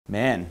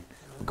Man,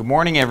 good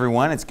morning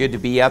everyone. It's good to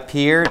be up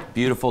here.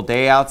 Beautiful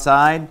day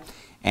outside.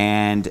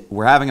 And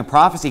we're having a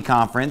prophecy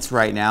conference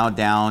right now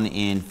down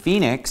in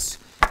Phoenix.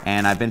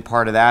 And I've been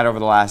part of that over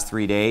the last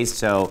 3 days.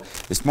 So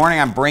this morning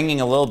I'm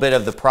bringing a little bit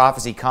of the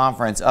prophecy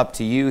conference up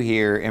to you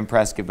here in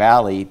Prescott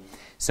Valley.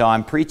 So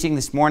I'm preaching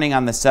this morning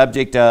on the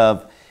subject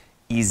of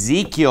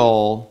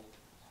Ezekiel.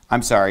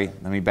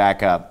 Let me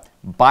back up.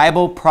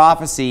 Bible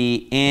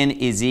prophecy in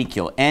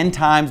Ezekiel. End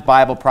times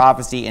Bible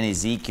prophecy in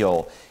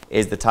Ezekiel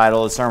is the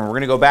title of the sermon. We're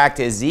going to go back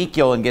to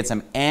Ezekiel and get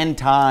some end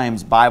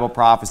times Bible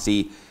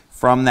prophecy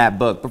from that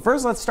book. But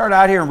first, let's start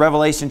out here in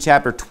Revelation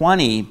chapter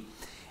 20.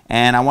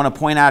 And I want to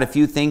point out a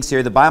few things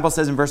here. The Bible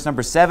says in verse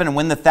number 7, "And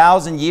when the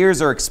 1,000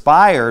 years are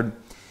expired,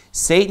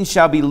 Satan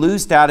shall be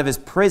loosed out of his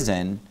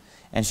prison,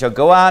 and shall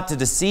go out to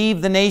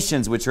deceive the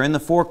nations which are in the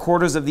four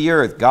quarters of the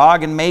earth,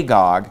 Gog and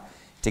Magog,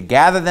 to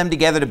gather them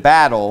together to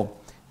battle,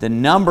 the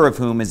number of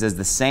whom is as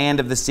the sand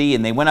of the sea.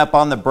 And they went up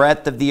on the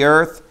breadth of the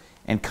earth,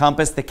 and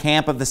compassed the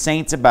camp of the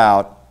saints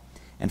about,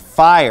 and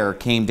fire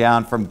came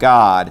down from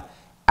God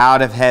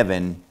out of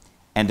heaven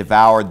and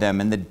devoured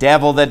them. And the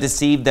devil that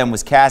deceived them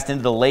was cast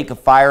into the lake of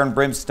fire and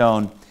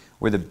brimstone,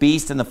 where the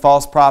beast and the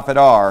false prophet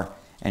are,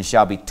 and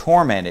shall be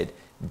tormented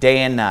day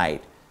and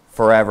night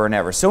forever and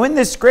ever." So in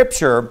this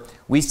scripture,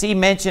 we see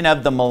mention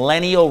of the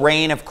millennial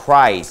reign of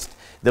Christ,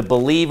 the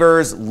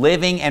believers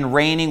living and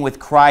reigning with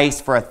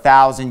Christ for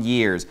 1,000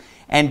 years.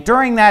 And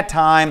during that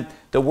time,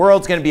 the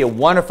world's going to be a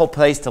wonderful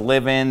place to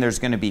live in. There's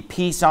going to be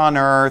peace on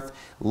earth.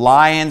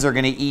 Lions are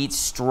going to eat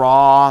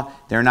straw.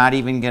 They're not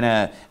even going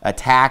to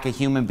attack a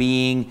human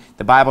being.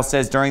 The Bible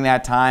says during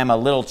that time, a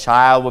little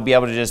child will be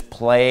able to just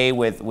play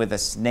with a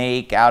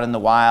snake out in the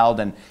wild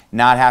and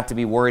not have to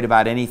be worried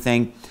about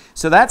anything.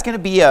 So that's going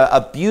to be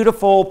a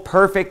beautiful,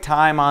 perfect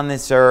time on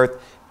this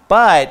earth.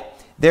 But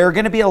there are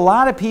going to be a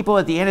lot of people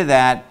at the end of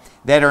that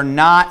are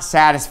not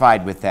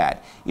satisfied with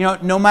that. You know,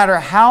 no matter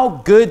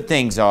how good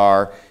things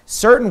are,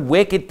 certain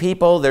wicked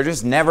people, they're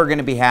just never going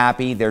to be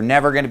happy. They're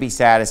never going to be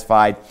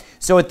satisfied.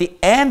 So at the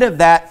end of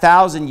that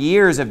 1,000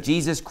 years of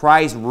Jesus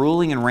Christ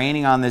ruling and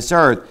reigning on this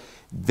earth,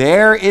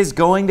 there is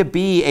going to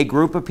be a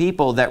group of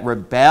people that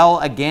rebel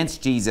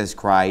against Jesus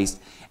Christ,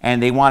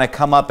 and they want to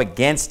come up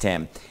against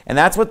him. And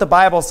that's what the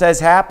Bible says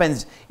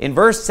happens. In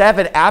verse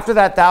 7, after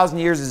that 1,000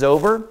 years is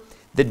over,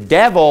 the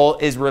devil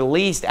is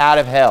released out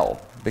of hell,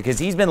 because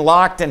he's been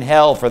locked in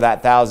hell for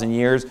that 1,000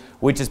 years,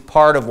 which is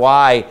part of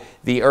why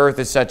the earth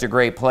is such a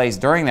great place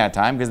during that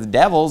time, because the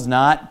devil's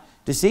not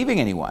deceiving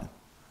anyone.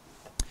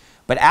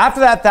 But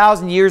after that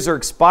 1,000 years are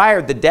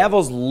expired, the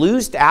devil's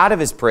loosed out of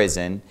his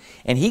prison,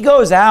 and he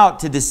goes out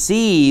to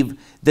deceive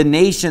the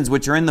nations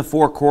which are in the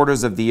four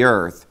quarters of the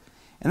earth.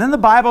 And then the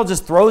Bible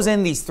just throws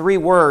in these three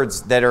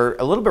words that are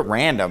a little bit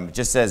random. It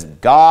just says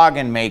Gog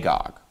and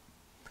Magog.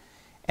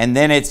 And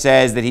then it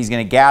says that he's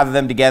going to gather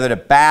them together to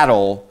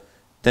battle,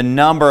 the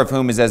number of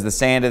whom is as the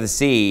sand of the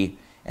sea.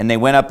 And they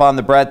went up on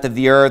the breadth of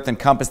the earth and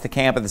compassed the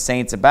camp of the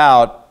saints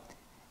about,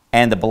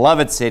 and the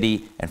beloved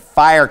city, and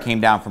fire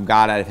came down from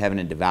God out of heaven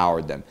and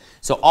devoured them.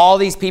 So all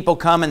these people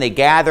come and they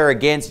gather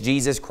against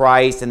Jesus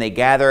Christ, and they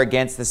gather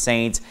against the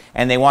saints,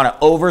 and they want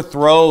to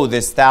overthrow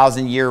this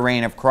 1,000-year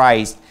reign of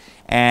Christ.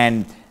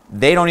 And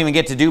they don't even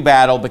get to do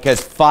battle, because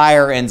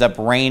fire ends up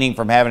raining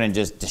from heaven and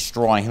just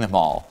destroying them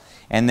all.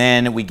 And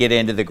then we get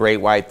into the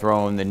great white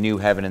throne, the new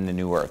heaven and the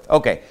new earth.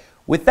 Okay,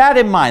 with that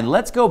in mind,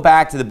 let's go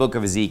back to the book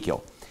of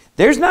Ezekiel.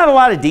 There's not a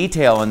lot of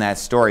detail in that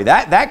story.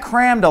 That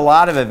crammed a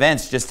lot of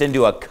events just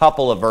into a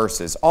couple of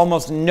verses.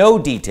 Almost no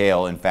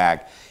detail, in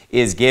fact,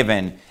 is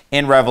given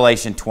in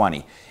Revelation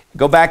 20.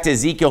 Go back to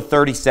Ezekiel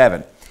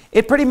 37.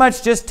 It pretty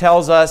much just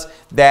tells us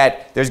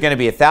that there's going to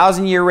be a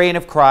 1,000-year reign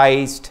of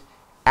Christ.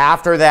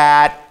 After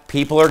that,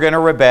 people are going to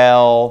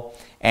rebel,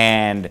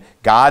 and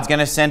God's going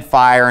to send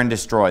fire and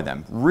destroy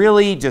them.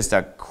 Really just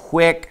a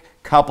quick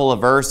couple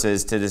of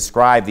verses to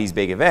describe these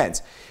big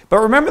events. But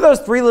remember those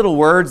three little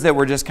words that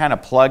were just kind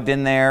of plugged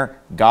in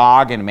there,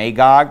 Gog and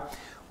Magog?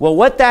 Well,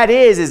 what that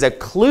is a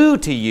clue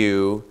to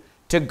you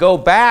to go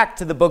back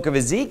to the book of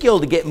Ezekiel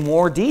to get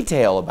more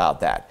detail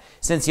about that,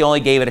 since he only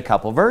gave it a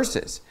couple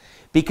verses.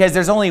 Because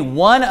there's only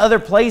one other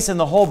place in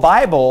the whole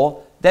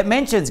Bible that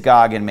mentions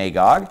Gog and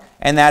Magog,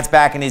 and that's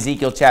back in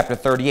Ezekiel chapter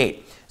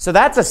 38. So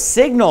that's a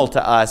signal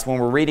to us when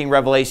we're reading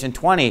Revelation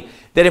 20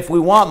 that if we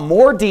want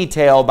more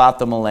detail about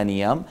the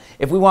millennium,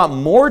 if we want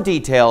more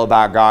detail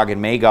about Gog and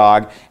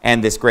Magog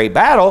and this great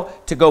battle,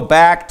 to go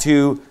back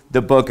to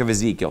the book of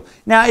Ezekiel.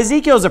 Now,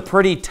 Ezekiel is a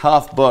pretty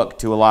tough book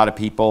to a lot of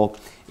people.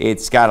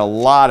 It's got a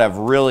lot of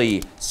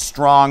really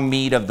strong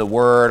meat of the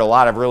word, a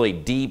lot of really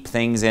deep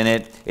things in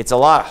it. It's a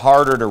lot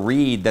harder to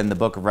read than the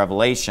book of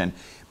Revelation.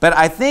 But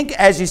I think,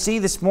 as you see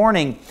this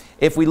morning,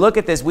 if we look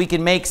at this, we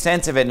can make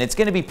sense of it, and it's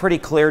going to be pretty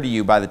clear to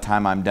you by the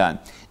time I'm done.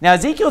 Now,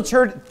 Ezekiel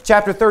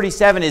chapter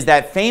 37 is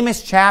that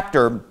famous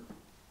chapter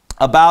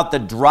about the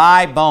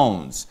dry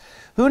bones.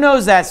 Who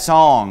knows that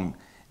song?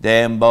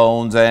 Them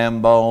bones,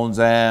 them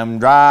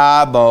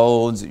dry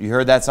bones. You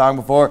heard that song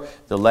before?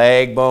 The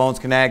leg bones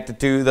connected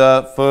to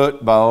the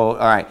foot bone.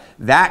 All right,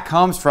 that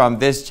comes from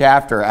this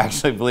chapter,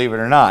 actually, believe it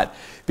or not.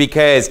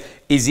 because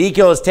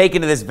Ezekiel is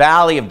taken to this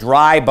valley of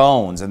dry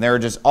bones, and there are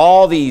just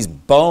all these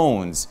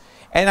bones.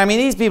 And I mean,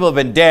 these people have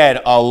been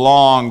dead a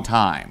long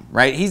time,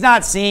 right? He's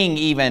not seeing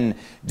even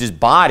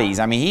just bodies.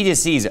 I mean, he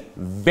just sees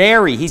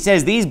he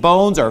says these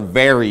bones are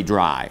very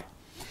dry.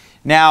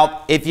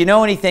 Now, if you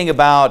know anything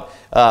about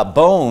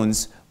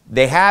bones,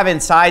 they have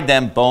inside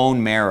them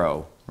bone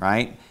marrow,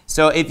 right?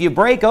 So if you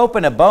break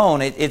open a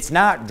bone, it's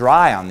not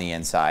dry on the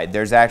inside.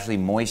 There's actually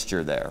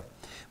moisture there.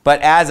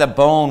 But as a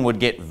bone would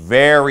get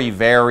very,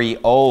 very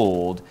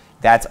old,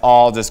 that's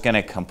all just going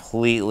to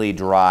completely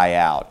dry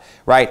out,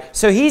 right?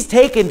 So he's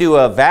taken to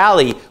a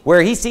valley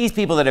where he sees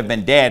people that have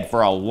been dead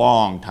for a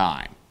long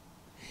time.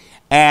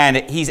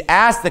 And he's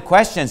asked the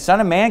question,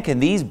 Son of man, can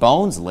these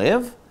bones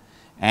live?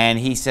 And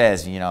he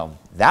says, you know,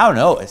 thou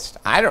knowest.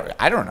 I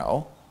don't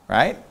know,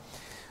 right?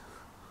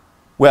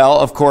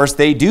 Well, of course,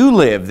 they do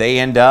live. They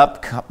end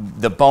up,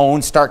 the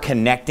bones start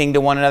connecting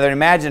to one another.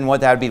 Imagine what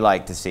that would be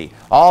like to see.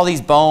 All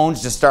these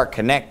bones just start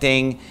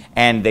connecting,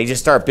 and they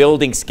just start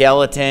building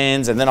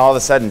skeletons, and then all of a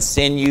sudden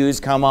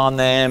sinews come on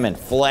them, and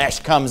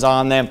flesh comes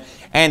on them,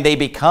 and they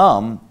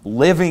become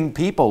living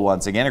people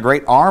once again, a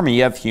great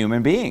army of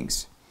human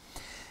beings.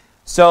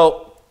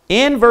 So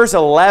in verse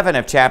 11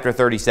 of chapter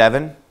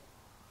 37,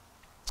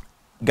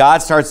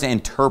 God starts to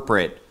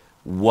interpret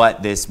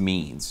what this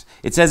means.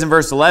 It says in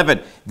verse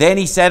 11, Then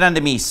he said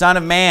unto me, Son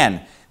of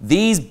man,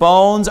 these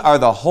bones are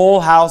the whole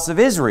house of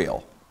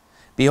Israel.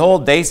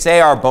 Behold, they say,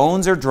 our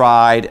bones are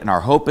dried, and our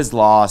hope is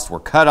lost.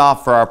 We're cut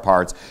off for our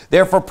parts.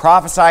 Therefore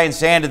prophesy and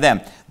say unto them,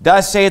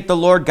 Thus saith the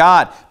Lord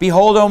God,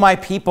 Behold, O my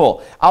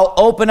people, I'll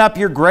open up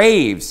your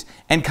graves,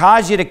 and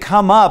cause you to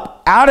come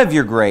up out of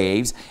your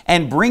graves,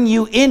 and bring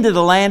you into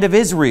the land of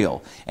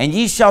Israel. And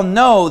ye shall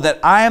know that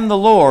I am the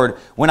Lord,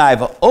 when I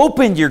have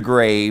opened your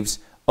graves,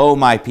 O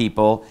my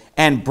people,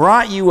 and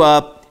brought you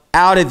up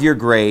out of your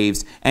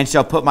graves, and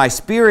shall put my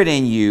spirit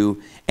in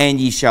you, and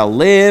ye shall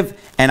live,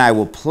 and I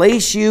will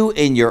place you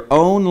in your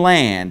own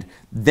land.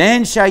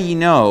 Then shall ye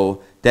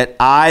know that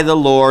I, the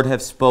Lord,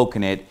 have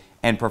spoken it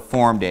and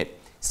performed it,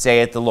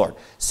 saith the Lord.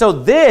 So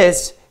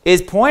this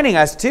is pointing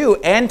us to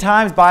end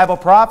times Bible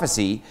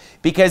prophecy,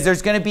 because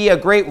there's going to be a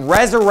great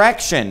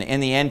resurrection in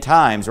the end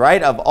times,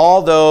 right? Of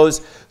all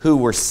those who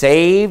were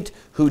saved,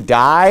 who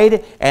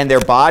died, and their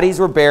bodies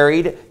were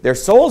buried. Their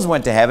souls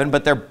went to heaven,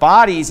 but their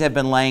bodies have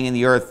been laying in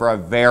the earth for a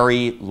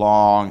very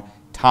long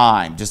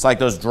time. Just like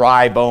those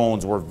dry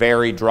bones were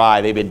very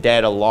dry. They've been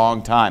dead a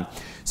long time.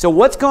 So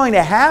what's going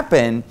to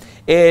happen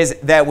is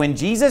that when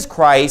Jesus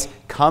Christ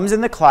comes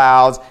in the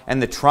clouds and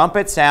the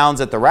trumpet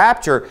sounds at the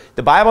rapture,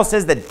 the Bible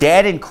says the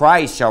dead in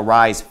Christ shall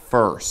rise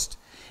first.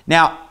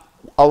 Now,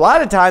 a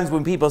lot of times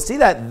when people see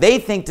that, they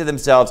think to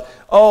themselves,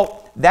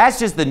 oh, that's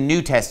just the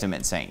New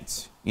Testament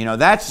saints. You know,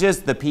 that's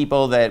just the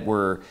people that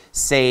were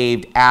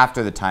saved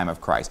after the time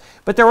of Christ.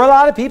 But there were a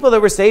lot of people that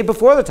were saved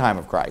before the time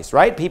of Christ,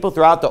 right? People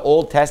throughout the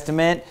Old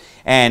Testament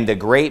and the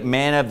great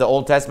men of the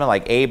Old Testament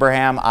like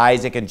Abraham,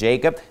 Isaac, and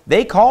Jacob,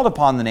 they called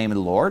upon the name of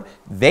the Lord.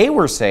 They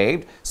were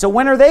saved. So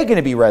when are they going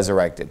to be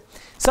resurrected?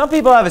 Some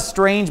people have a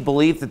strange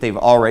belief that they've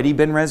already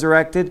been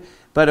resurrected.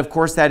 But of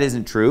course that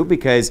isn't true,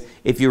 because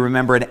if you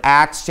remember in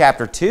Acts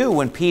chapter 2,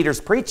 when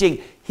Peter's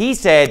preaching, he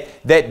said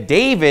that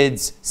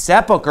David's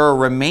sepulcher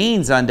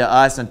remains unto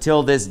us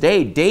until this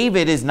day.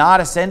 David is not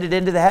ascended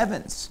into the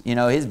heavens. You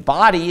know, his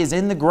body is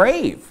in the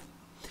grave.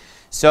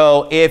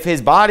 So if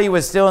his body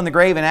was still in the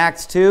grave in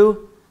Acts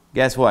 2,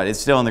 guess what? It's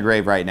still in the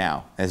grave right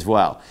now as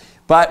well.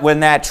 But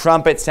when that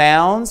trumpet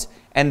sounds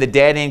and the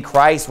dead in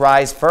Christ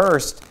rise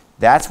first,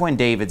 that's when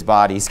David's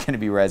body is going to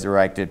be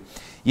resurrected.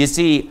 You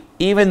see,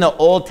 even the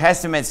Old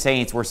Testament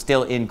saints were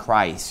still in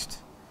Christ,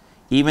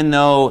 even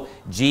though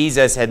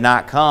Jesus had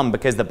not come,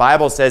 because the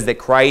Bible says that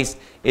Christ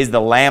is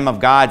the Lamb of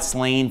God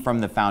slain from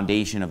the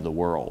foundation of the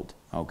world.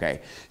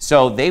 Okay,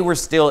 so they were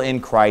still in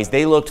Christ.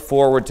 They looked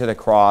forward to the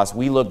cross.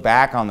 We look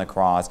back on the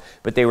cross,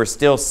 but they were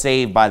still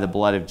saved by the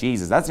blood of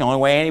Jesus. That's the only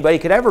way anybody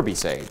could ever be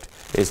saved,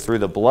 is through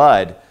the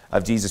blood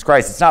of Jesus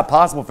Christ. It's not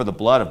possible for the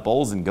blood of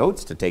bulls and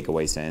goats to take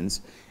away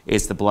sins.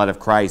 It's the blood of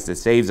Christ that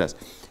saves us.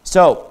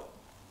 So,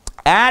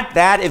 at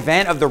that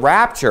event of the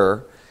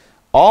rapture,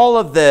 all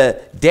of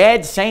the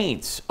dead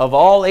saints of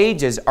all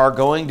ages are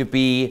going to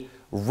be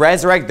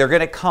resurrected. They're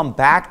going to come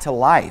back to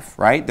life,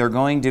 right? They're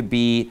going to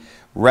be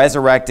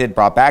resurrected,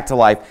 brought back to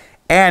life.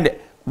 And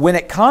when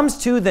it comes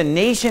to the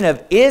nation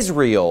of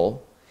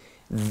Israel,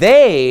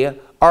 they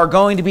are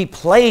going to be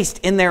placed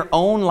in their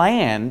own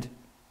land,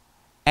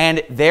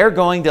 and they're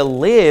going to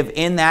live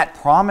in that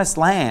promised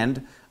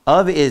land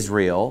of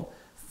Israel,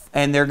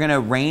 and they're going to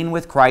reign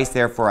with Christ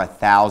there for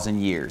 1,000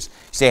 years. You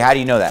say, how do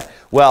you know that?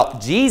 Well,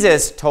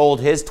 Jesus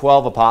told his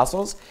 12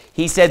 apostles,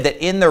 he said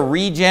that in the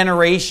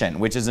regeneration,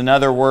 which is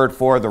another word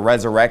for the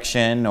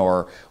resurrection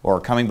or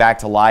coming back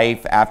to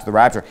life after the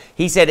rapture,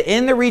 he said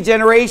in the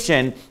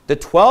regeneration, the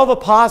 12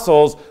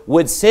 apostles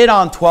would sit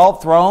on 12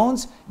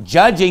 thrones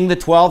judging the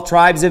 12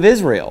 tribes of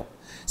Israel.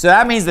 So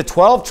that means the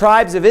 12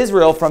 tribes of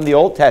Israel from the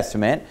Old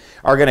Testament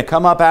are going to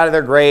come up out of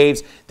their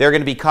graves. They're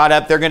going to be caught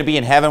up. They're going to be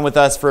in heaven with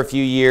us for a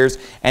few years.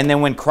 And then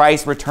when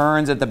Christ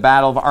returns at the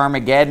Battle of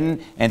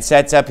Armageddon and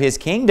sets up his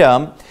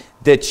kingdom,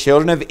 the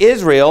children of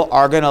Israel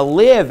are going to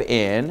live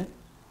in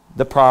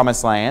the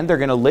Promised Land. They're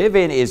going to live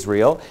in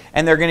Israel,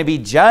 and they're going to be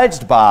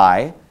judged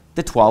by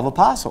the 12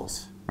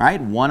 apostles, right?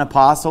 One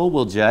apostle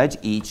will judge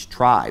each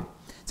tribe.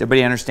 Does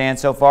everybody understand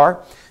so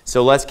far?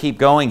 So let's keep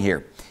going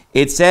here.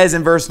 It says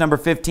in verse number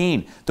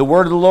 15, the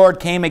word of the Lord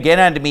came again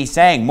unto me,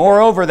 saying,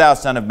 Moreover, thou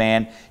son of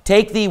man,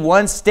 take thee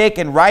one stick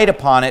and write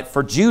upon it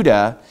for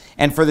Judah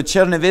and for the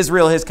children of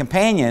Israel his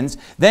companions.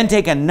 Then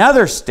take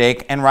another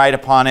stick and write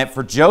upon it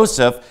for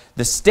Joseph,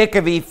 the stick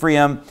of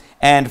Ephraim,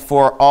 and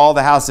for all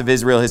the house of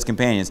Israel his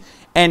companions.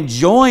 And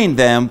join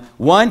them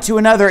one to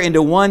another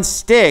into one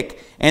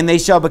stick, and they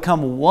shall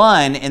become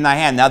one in thy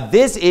hand. Now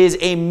this is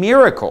a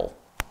miracle,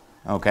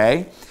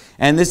 okay?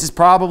 And this is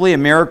probably a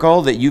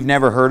miracle that you've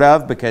never heard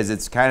of because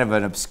it's kind of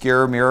an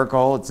obscure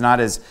miracle. It's not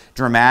as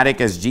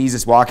dramatic as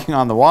Jesus walking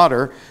on the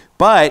water.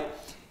 But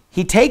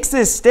he takes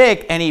this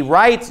stick and he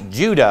writes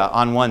Judah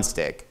on one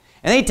stick.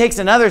 And then he takes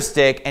another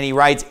stick and he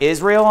writes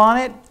Israel on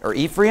it, or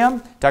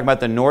Ephraim, talking about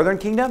the northern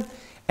kingdom.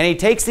 And he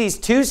takes these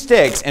two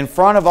sticks in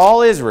front of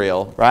all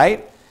Israel,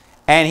 right?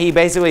 And he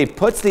basically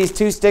puts these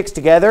two sticks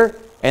together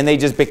and they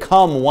just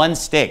become one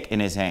stick in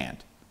his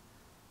hand.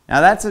 Now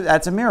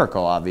that's a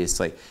miracle,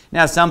 obviously.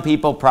 Now some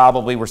people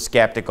probably were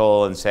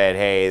skeptical and said,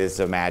 hey, this is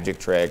a magic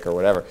trick or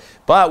whatever.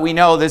 But we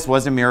know this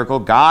was a miracle.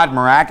 God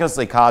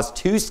miraculously caused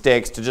two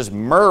sticks to just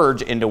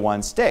merge into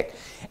one stick.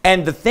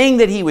 And the thing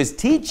that he was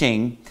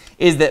teaching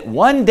is that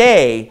one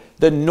day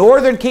the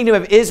northern kingdom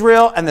of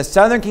Israel and the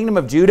southern kingdom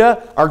of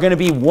Judah are going to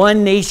be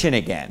one nation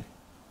again.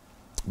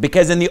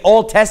 Because in the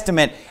Old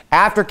Testament,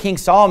 after King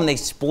Solomon, they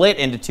split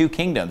into two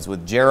kingdoms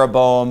with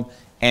Jeroboam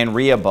and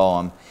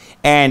Rehoboam.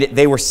 And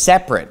they were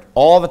separate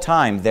all the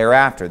time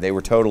thereafter. They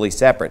were totally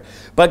separate.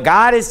 But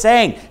God is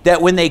saying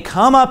that when they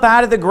come up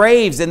out of the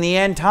graves in the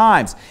end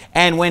times,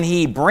 and when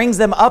he brings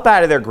them up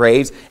out of their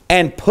graves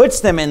and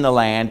puts them in the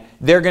land,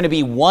 they're going to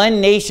be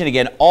one nation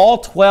again. All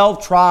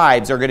 12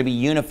 tribes are going to be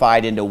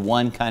unified into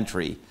one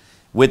country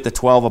with the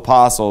 12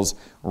 apostles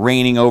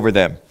reigning over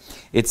them.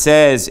 It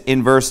says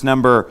in verse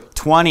number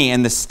 20,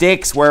 And the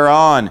sticks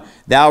whereon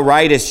thou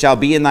writest shall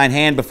be in thine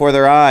hand before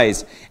their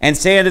eyes. And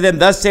say unto them,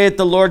 Thus saith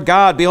the Lord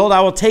God, Behold, I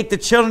will take the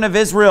children of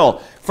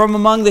Israel from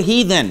among the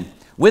heathen,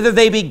 whither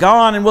they be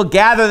gone, and will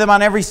gather them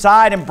on every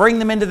side, and bring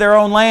them into their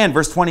own land.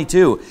 Verse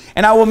 22,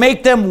 And I will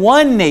make them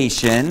one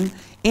nation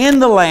in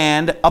the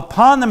land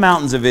upon the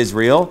mountains of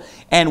Israel,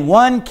 and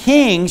one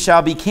king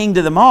shall be king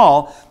to them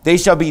all. They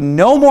shall be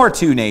no more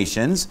two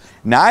nations,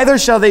 neither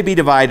shall they be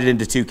divided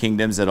into two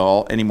kingdoms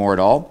anymore at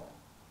all.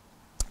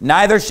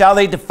 Neither shall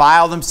they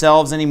defile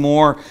themselves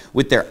anymore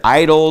with their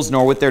idols,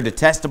 nor with their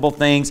detestable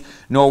things,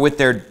 nor with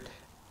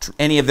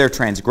any of their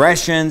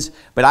transgressions.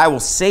 But I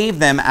will save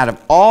them out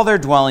of all their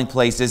dwelling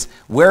places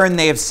wherein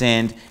they have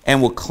sinned,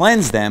 and will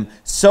cleanse them.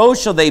 So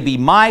shall they be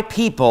my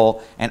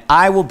people, and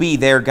I will be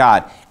their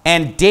God.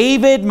 And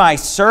David my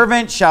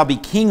servant shall be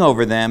king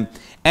over them,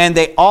 and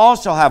they all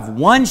shall have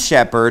one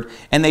shepherd,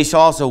 and they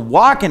shall also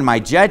walk in my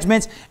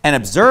judgments, and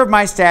observe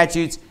my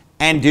statutes,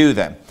 and do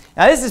them.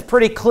 Now this is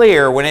pretty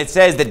clear when it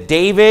says that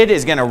David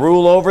is going to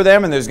rule over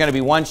them, and there's going to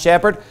be one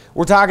shepherd.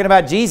 We're talking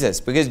about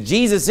Jesus, because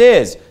Jesus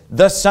is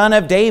the son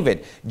of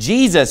David.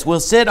 Jesus will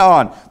sit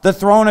on the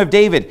throne of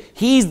David.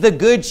 He's the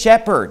good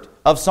shepherd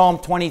of Psalm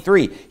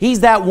 23.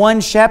 He's that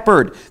one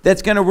shepherd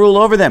that's going to rule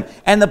over them.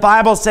 And the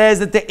Bible says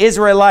that the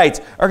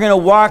Israelites are going to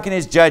walk in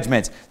his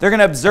judgments. They're going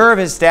to observe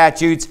his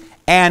statutes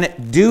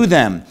and do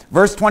them.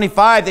 Verse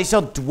 25, They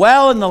shall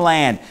dwell in the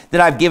land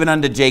that I've given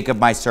unto Jacob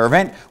my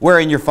servant,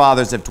 wherein your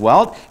fathers have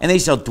dwelt, and they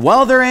shall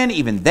dwell therein,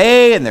 even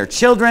they and their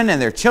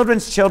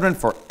children's children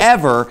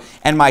forever,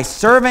 and my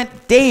servant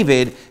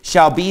David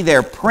shall be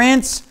their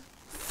prince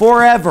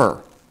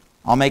forever.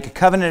 I'll make a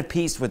covenant of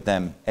peace with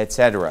them,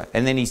 etc.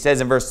 And then he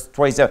says in verse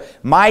 27,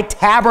 My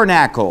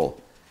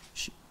tabernacle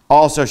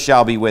also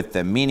shall be with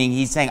them. Meaning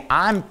he's saying,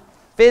 I'm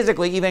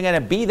physically even going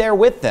to be there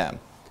with them.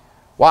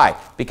 Why?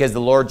 Because the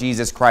Lord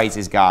Jesus Christ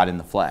is God in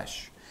the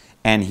flesh.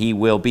 And he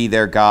will be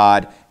their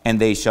God, and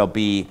they shall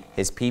be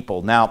his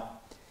people. Now,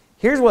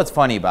 here's what's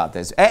funny about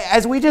this.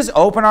 As we just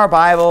open our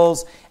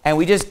Bibles and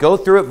we just go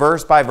through it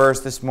verse by verse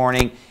this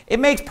morning, it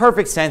makes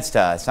perfect sense to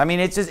us. I mean,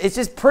 it's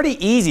just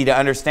pretty easy to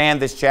understand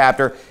this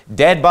chapter.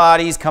 Dead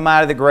bodies come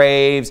out of the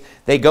graves.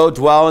 They go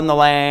dwell in the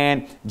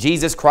land.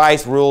 Jesus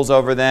Christ rules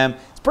over them.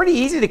 It's pretty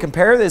easy to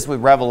compare this with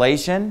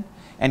Revelation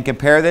and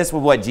compare this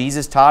with what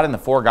Jesus taught in the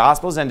four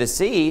Gospels, and to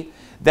see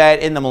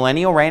that in the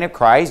millennial reign of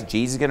Christ,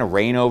 Jesus is going to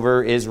reign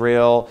over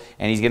Israel,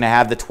 and he's going to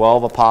have the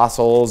 12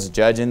 apostles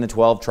judging the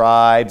 12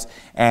 tribes,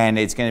 and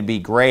it's going to be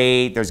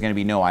great. There's going to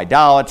be no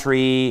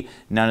idolatry,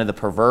 none of the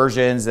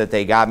perversions that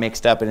they got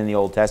mixed up in the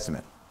Old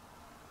Testament.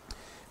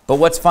 But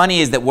what's funny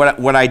is that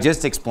what I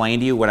just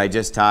explained to you, what I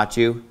just taught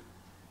you,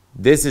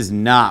 this is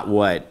not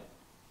what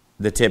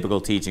the typical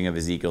teaching of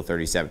Ezekiel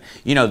 37.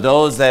 You know,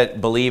 those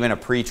that believe in a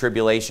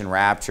pre-tribulation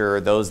rapture,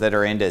 those that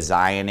are into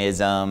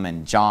Zionism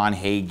and John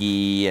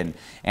Hagee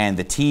and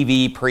the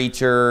TV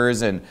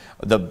preachers and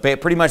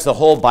pretty much the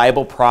whole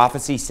Bible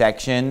prophecy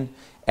section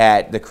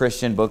at the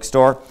Christian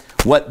bookstore,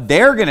 what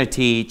they're going to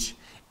teach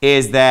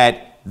is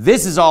that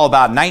this is all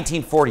about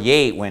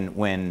 1948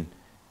 when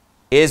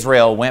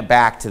Israel went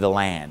back to the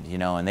land, you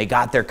know, and they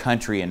got their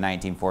country in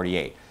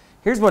 1948.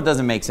 Here's what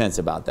doesn't make sense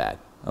about that,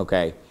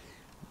 okay?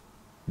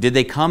 Did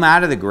they come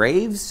out of the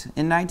graves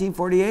in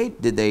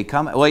 1948? Did they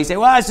come? Well, you say,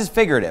 well, it's just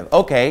figurative.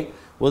 Okay,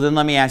 well, then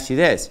let me ask you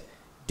this.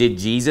 Did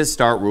Jesus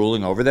start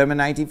ruling over them in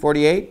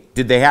 1948?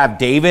 Did they have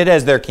David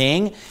as their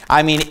king?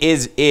 I mean,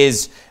 is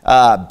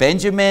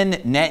Benjamin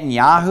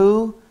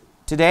Netanyahu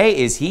today,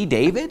 is he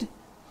David?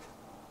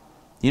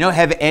 You know,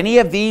 have any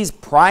of these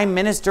prime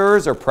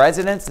ministers or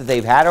presidents that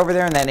they've had over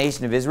there in that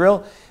nation of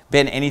Israel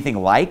been anything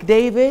like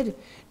David?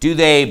 Do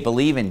they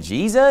believe in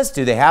Jesus?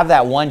 Do they have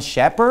that one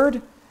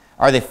shepherd?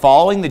 Are they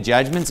following the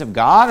judgments of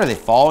God? Are they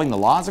following the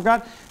laws of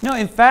God? No,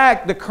 in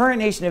fact, the current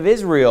nation of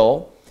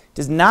Israel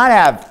does not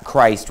have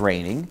Christ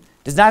reigning,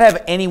 does not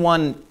have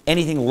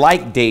anything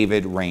like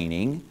David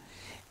reigning,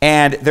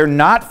 and they're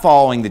not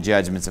following the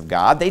judgments of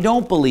God. They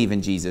don't believe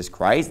in Jesus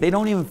Christ. They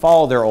don't even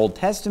follow their Old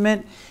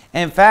Testament.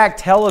 And in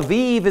fact, Tel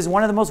Aviv is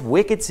one of the most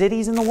wicked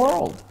cities in the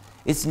world.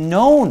 It's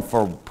known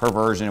for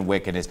perversion and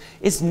wickedness.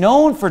 It's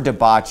known for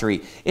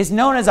debauchery. It's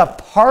known as a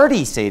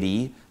party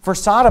city for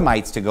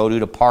sodomites to go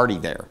to party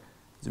there.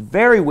 It's a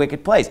very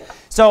wicked place.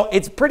 So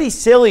it's pretty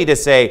silly to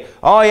say,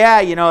 oh yeah,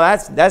 you know,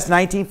 that's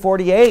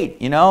 1948,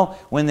 you know,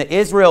 when the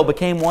Israel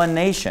became one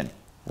nation.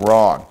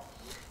 Wrong.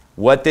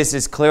 What this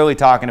is clearly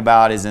talking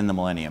about is in the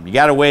millennium. You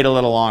got to wait a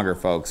little longer,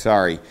 folks.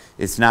 Sorry,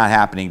 it's not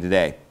happening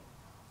today.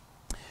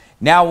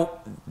 Now,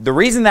 the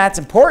reason that's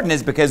important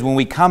is because when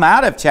we come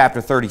out of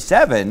chapter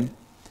 37,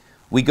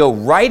 we go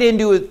right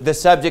into the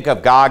subject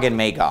of Gog and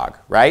Magog,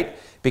 right?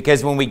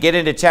 Because when we get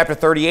into chapter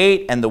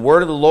 38, and the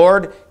word of the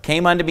Lord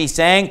came unto me,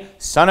 saying,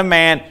 Son of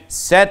man,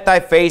 set thy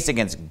face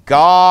against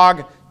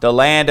Gog, the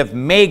land of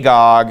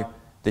Magog,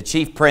 the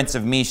chief prince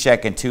of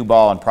Meshech and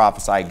Tubal, and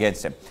prophesy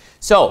against him.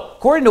 So,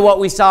 according to what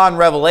we saw in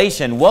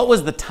Revelation, what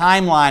was the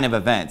timeline of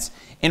events?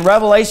 In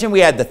Revelation, we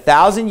had the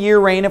 1,000-year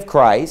reign of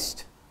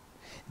Christ.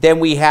 Then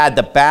we had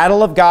the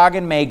battle of Gog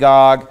and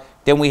Magog.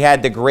 Then we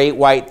had the great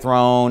white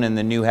throne and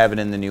the new heaven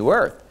and the new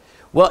earth.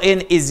 Well,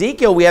 in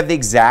Ezekiel, we have the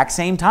exact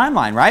same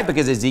timeline, right?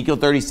 Because Ezekiel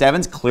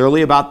 37 is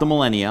clearly about the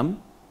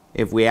millennium,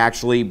 if we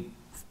actually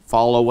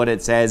follow what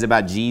it says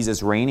about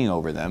Jesus reigning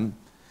over them.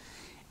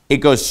 It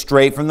goes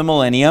straight from the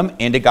millennium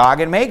into Gog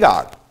and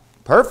Magog.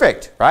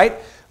 Perfect, right?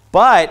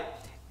 But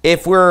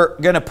if we're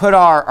going to put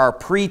our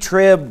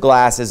pre-trib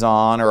glasses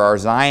on, or our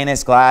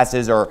Zionist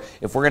glasses, or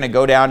if we're going to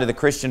go down to the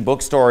Christian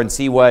bookstore and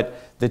see what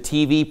the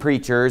TV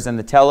preachers and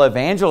the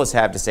televangelists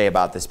have to say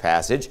about this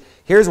passage,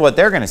 here's what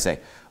they're going to say.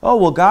 Oh,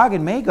 well, Gog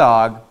and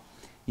Magog,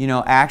 you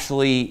know,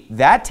 actually,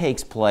 that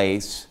takes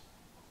place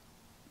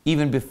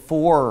even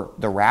before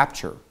the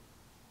rapture,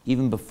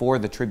 even before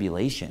the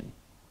tribulation.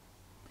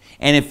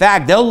 And in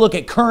fact, they'll look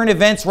at current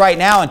events right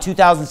now in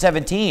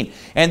 2017,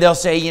 and they'll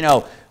say, you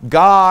know,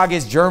 Gog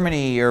is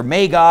Germany or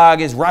Magog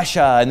is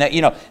Russia, and that,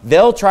 you know,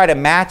 they'll try to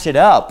match it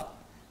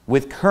up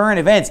with current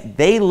events.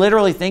 They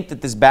literally think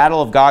that this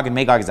battle of Gog and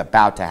Magog is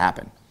about to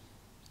happen,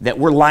 that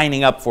we're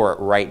lining up for it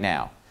right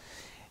now.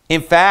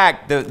 In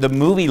fact, the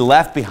movie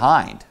Left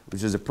Behind,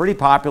 which is a pretty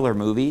popular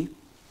movie,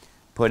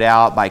 put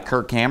out by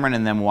Kirk Cameron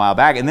and them a while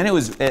back, and then it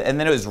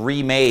was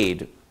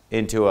remade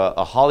into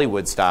a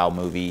Hollywood-style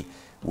movie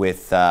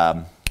with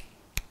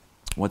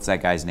what's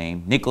that guy's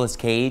name? Nicolas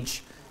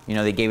Cage. You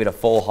know, they gave it a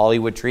full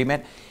Hollywood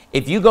treatment.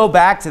 If you go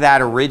back to that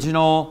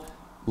original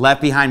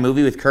Left Behind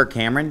movie with Kirk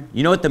Cameron,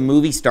 you know what the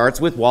movie starts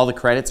with while the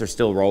credits are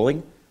still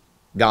rolling?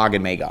 Gog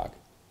and Magog.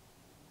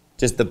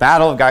 Just the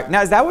battle of Gog.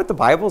 Now, is that what the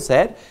Bible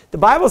said? The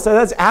Bible said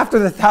that's after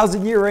the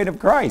 1,000-year reign of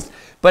Christ.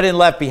 But in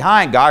Left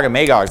Behind, Gog and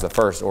Magog is the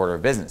first order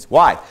of business.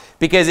 Why?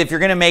 Because if you're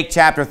going to make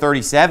chapter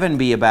 37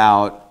 be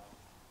about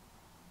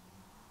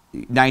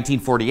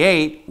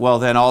 1948, well,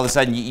 then all of a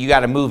sudden you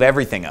got to move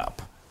everything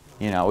up.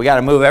 You know, we got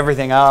to move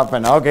everything up,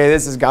 and okay,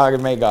 this is Gog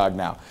and Magog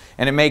now.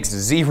 And it makes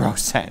zero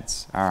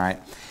sense. All right.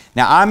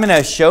 Now, I'm going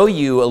to show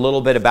you a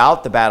little bit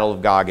about the battle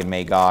of Gog and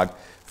Magog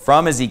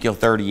from Ezekiel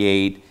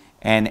 38.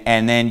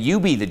 And then you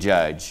be the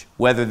judge,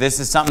 whether this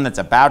is something that's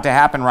about to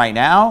happen right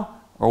now,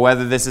 or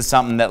whether this is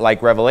something that,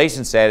 like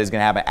Revelation said, is going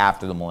to happen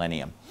after the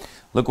millennium.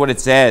 Look what it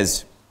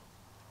says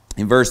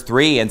in verse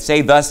 3. And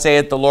say, Thus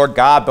saith the Lord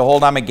God,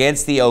 Behold, I'm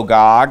against thee, O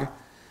Gog,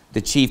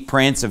 the chief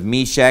prince of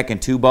Meshech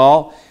and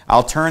Tubal.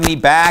 I'll turn thee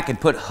back and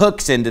put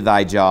hooks into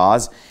thy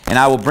jaws, and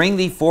I will bring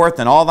thee forth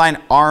and all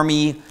thine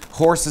army,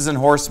 horses and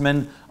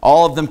horsemen,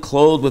 all of them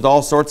clothed with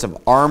all sorts of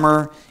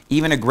armor,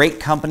 even a great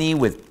company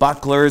with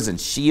bucklers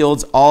and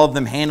shields, all of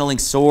them handling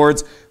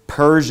swords,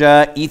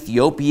 Persia,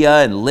 Ethiopia,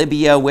 and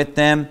Libya with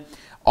them,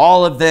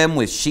 all of them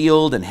with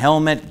shield and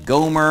helmet,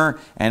 Gomer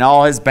and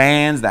all his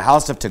bands, the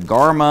house of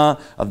Togarmah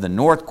of the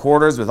north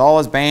quarters with all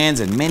his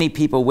bands, and many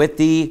people with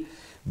thee.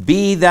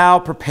 Be thou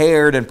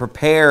prepared, and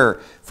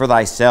prepare for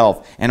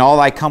thyself, and all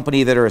thy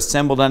company that are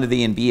assembled unto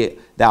thee, and be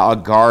thou a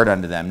guard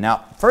unto them.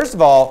 Now, first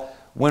of all,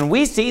 when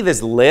we see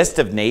this list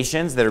of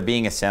nations that are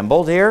being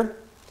assembled here,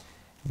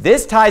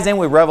 this ties in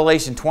with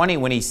Revelation 20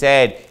 when he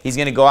said he's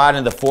going to go out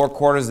into the four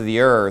quarters of the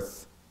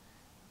earth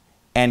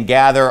and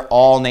gather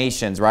all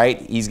nations,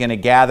 right? He's going to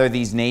gather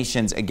these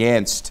nations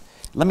against.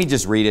 Let me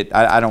just read it.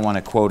 I don't want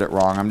to quote it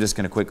wrong. I'm just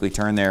going to quickly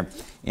turn there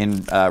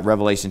in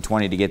Revelation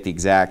 20 to get the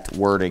exact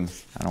wording.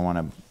 I don't want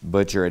to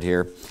butcher it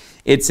here.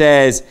 It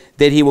says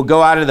that he will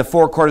go out of the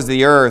four quarters of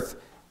the earth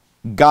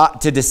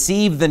to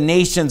deceive the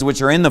nations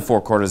which are in the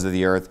four quarters of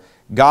the earth,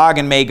 Gog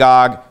and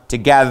Magog, to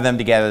gather them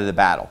together to the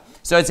battle.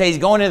 So it says he's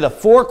going into the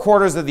four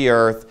quarters of the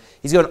earth.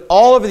 He's going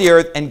all over the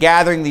earth and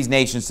gathering these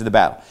nations to the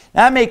battle.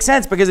 Now that makes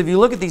sense because if you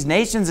look at these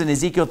nations in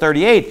Ezekiel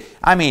 38,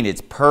 I mean,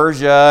 it's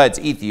Persia, it's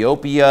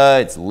Ethiopia,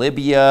 it's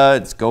Libya,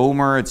 it's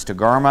Gomer, it's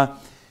Togarmah.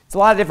 It's a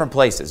lot of different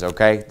places,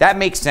 okay? That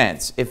makes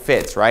sense. It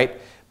fits, right?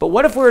 But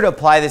what if we were to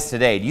apply this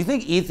today? Do you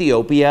think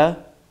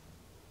Ethiopia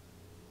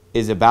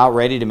is about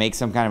ready to make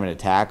some kind of an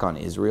attack on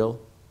Israel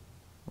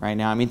right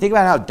now? I mean, think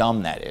about how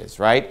dumb that is,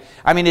 right?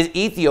 I mean, is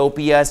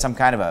Ethiopia some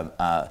kind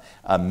of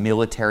a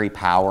military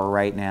power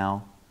right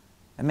now?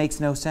 That makes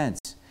no sense.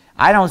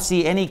 I don't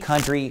see any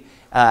country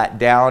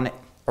down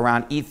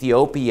around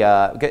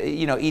Ethiopia,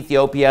 you know,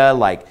 Ethiopia,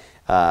 like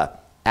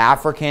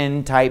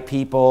African type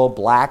people,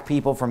 black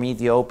people from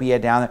Ethiopia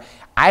down there.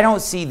 I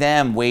don't see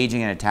them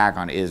waging an attack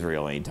on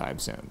Israel anytime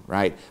soon,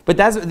 right? But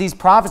that's what these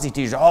prophecy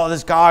teachers, oh,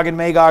 this Gog and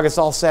Magog is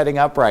all setting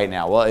up right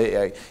now.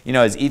 Well, you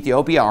know, is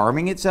Ethiopia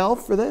arming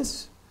itself for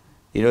this?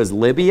 You know, is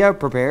Libya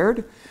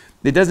prepared?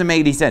 It doesn't make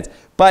any sense.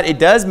 But it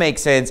does make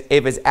sense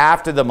if it's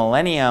after the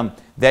millennium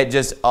that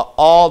just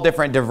all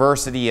different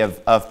diversity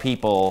of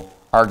people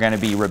are going to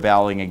be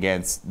rebelling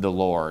against the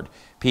Lord.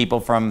 People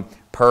from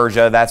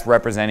Persia, that's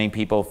representing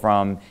people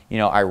from, you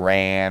know,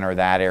 Iran or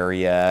that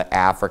area,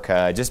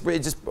 Africa, just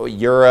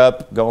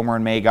Europe, Gomer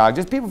and Magog,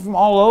 just people from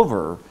all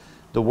over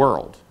the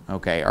world,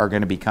 okay, are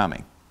going to be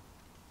coming.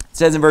 It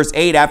says in verse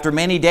 8, after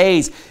many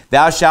days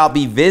thou shalt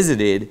be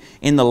visited.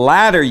 In the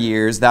latter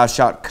years thou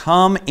shalt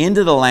come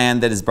into the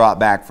land that is brought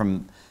back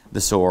from the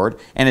sword,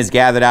 and is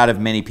gathered out of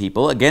many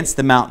people against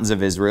the mountains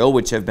of Israel,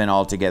 which have been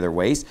altogether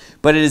waste.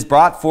 But it is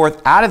brought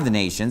forth out of the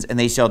nations, and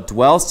they shall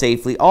dwell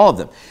safely, all of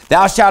them.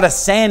 Thou shalt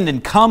ascend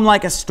and come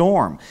like a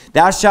storm.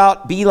 Thou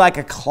shalt be like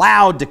a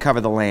cloud to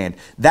cover the land,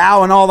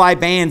 thou and all thy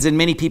bands and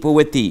many people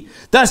with thee.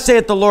 Thus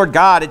saith the Lord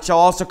God, it shall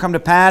also come to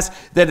pass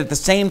that at the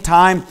same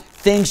time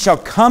things shall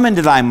come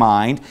into thy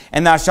mind,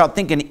 and thou shalt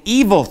think an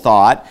evil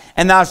thought,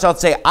 and thou shalt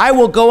say, I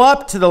will go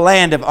up to the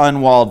land of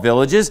unwalled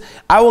villages.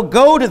 I will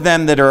go to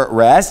them that are at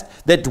rest,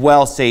 that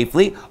dwell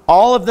safely,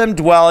 all of them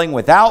dwelling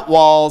without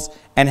walls,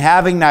 and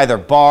having neither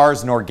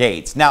bars nor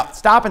gates. Now,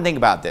 stop and think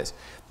about this.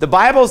 The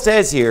Bible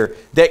says here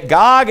that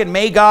Gog and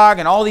Magog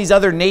and all these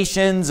other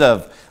nations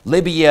of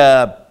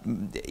Libya,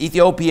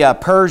 Ethiopia,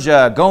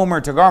 Persia, Gomer,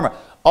 Togarmah,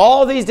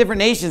 all these different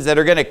nations that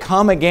are going to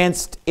come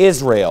against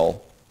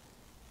Israel,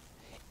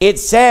 it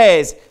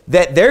says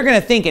that they're going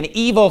to think an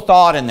evil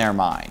thought in their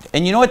mind.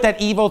 And you know what that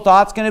evil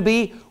thought's going to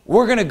be?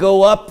 We're going to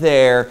go up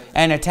there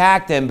and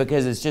attack them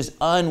because it's just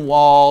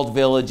unwalled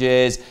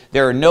villages.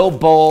 There are no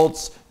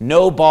bolts,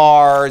 no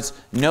bars.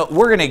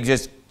 We're going to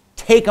just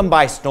take them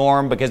by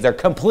storm because they're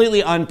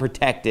completely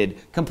unprotected,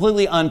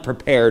 completely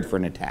unprepared for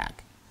an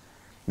attack.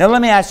 Now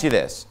let me ask you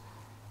this.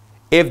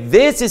 If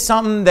this is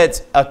something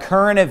that's a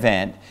current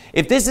event,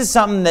 if this is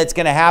something that's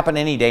going to happen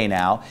any day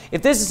now,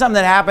 if this is something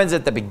that happens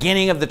at the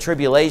beginning of the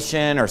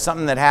tribulation or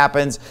something that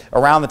happens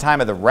around the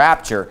time of the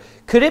rapture,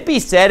 could it be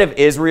said of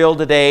Israel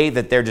today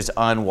that they're just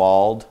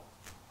unwalled?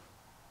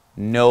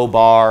 No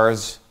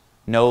bars,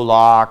 no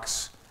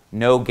locks,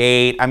 no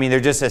gate. I mean, they're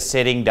just a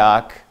sitting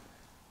duck.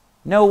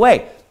 No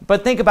way.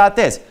 But think about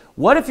this.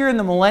 What if you're in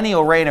the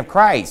millennial reign of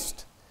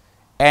Christ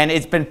and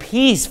it's been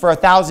peace for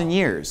 1,000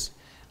 years?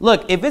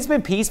 Look, if it's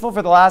been peaceful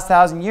for the last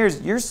 1,000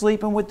 years, you're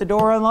sleeping with the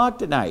door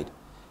unlocked at night.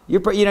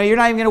 You're not even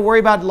going to worry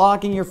about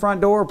locking your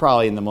front door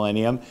probably in the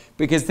millennium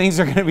because things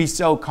are going to be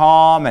so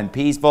calm and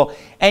peaceful.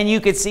 And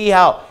you could see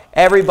how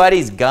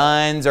everybody's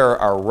guns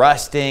are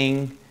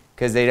rusting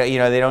because they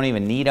don't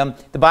even need them.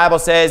 The Bible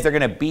says they're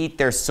going to beat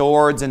their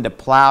swords into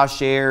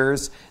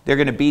plowshares. They're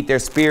going to beat their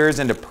spears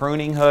into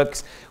pruning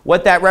hooks.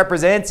 What that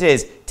represents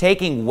is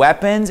taking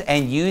weapons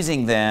and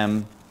using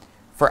them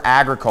for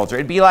agriculture.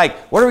 It'd be like,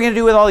 what are we going to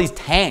do with all these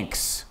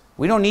tanks?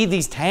 We don't need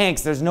these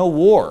tanks. There's no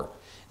war.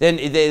 Then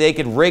they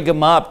could rig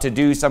them up to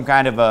do some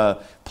kind of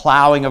a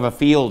plowing of a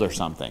field or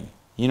something.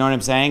 You know what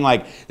I'm saying?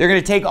 Like, they're going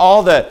to take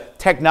all the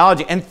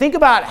technology and think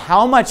about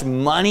how much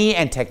money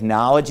and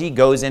technology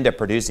goes into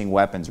producing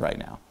weapons right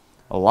now.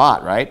 A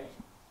lot, right?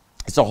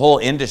 It's a whole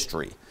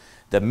industry.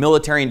 The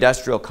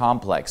military-industrial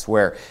complex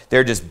where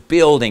they're just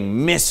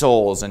building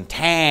missiles and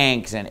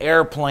tanks and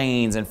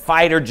airplanes and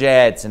fighter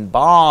jets and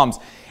bombs.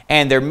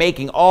 And they're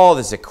making all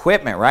this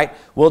equipment, right?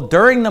 Well,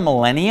 during the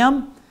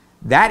millennium,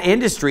 that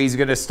industry is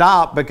going to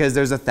stop because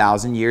there's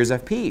 1,000 years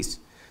of peace.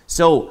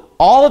 So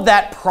all of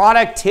that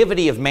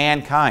productivity of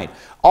mankind,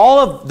 All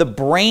of the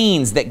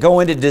brains that go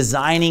into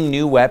designing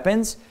new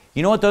weapons,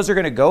 you know what those are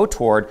going to go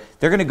toward?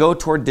 They're going to go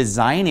toward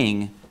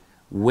designing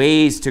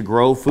ways to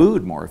grow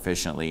food more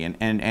efficiently.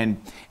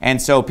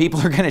 And so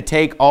people are going to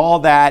take all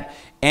that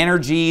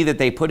energy that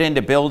they put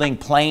into building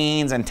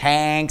planes and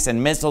tanks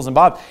and missiles and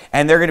bombs,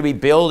 and they're going to be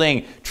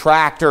building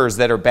tractors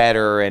that are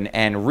better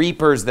and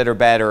reapers that are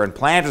better and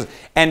planters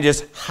and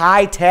just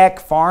high-tech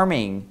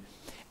farming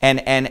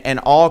and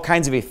all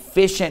kinds of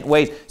efficient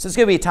ways. So it's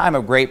going to be a time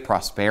of great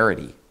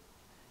prosperity.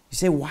 You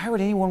say, why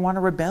would anyone want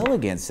to rebel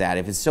against that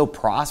if it's so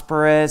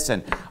prosperous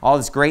and all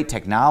this great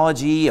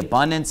technology,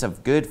 abundance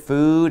of good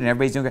food, and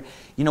everybody's doing good?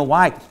 You know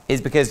why?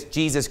 It's because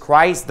Jesus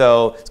Christ,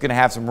 though, is going to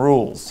have some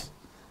rules.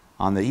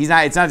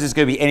 It's not just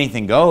going to be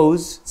anything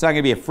goes. It's not going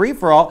to be a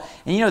free-for-all.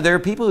 And you know, there are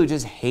people who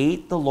just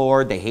hate the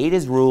Lord. They hate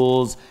his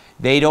rules.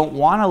 They don't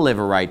want to live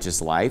a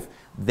righteous life.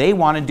 They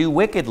want to do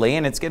wickedly,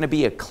 and it's going to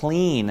be a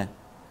clean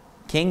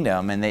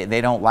kingdom, and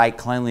they don't like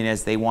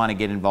cleanliness. They want to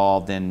get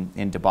involved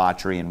in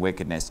debauchery and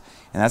wickedness,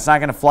 and that's not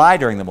going to fly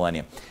during the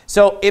millennium.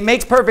 So it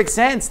makes perfect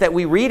sense that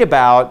we read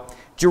about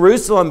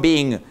Jerusalem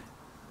being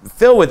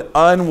filled with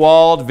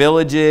unwalled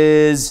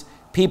villages.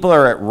 People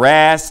are at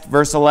rest,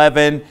 verse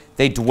 11.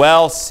 They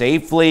dwell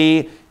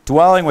safely,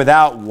 dwelling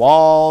without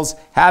walls,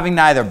 having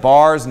neither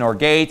bars nor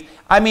gates.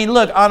 I mean,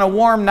 look, on a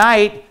warm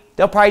night,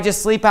 they'll probably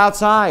just sleep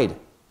outside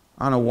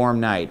on a warm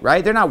night,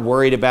 right? They're not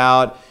worried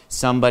about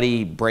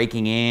somebody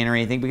breaking in or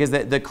anything because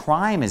the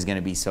crime is going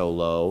to be so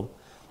low,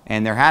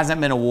 and there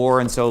hasn't been a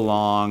war in so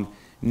long.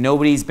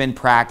 Nobody's been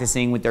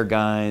practicing with their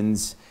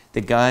guns.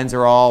 The guns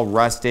are all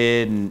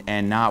rusted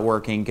and not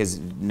working because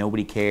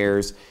nobody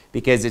cares,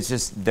 because it's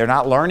just they're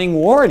not learning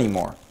war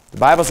anymore. The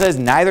Bible says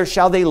neither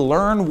shall they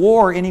learn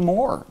war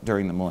anymore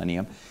during the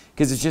millennium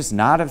because it's just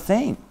not a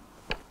thing.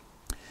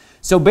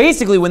 So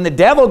basically, when the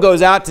devil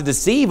goes out to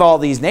deceive all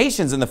these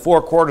nations in the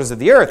four quarters of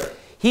the earth,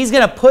 he's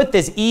going to put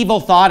this evil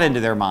thought into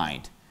their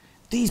mind.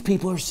 These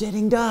people are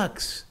sitting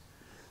ducks.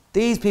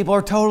 These people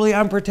are totally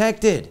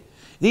unprotected.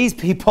 These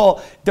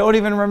people don't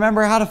even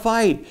remember how to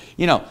fight.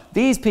 You know,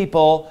 these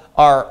people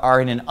are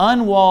in an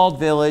unwalled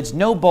village,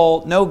 no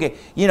bolt, no gate.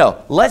 You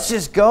know, let's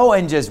just go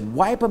and just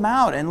wipe them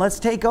out and let's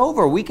take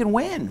over. We can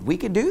win. We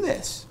can do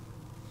this.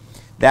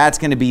 That's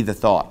going to be the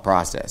thought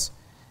process.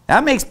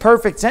 That makes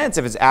perfect sense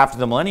if it's after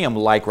the millennium,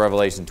 like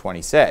Revelation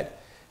 20 said.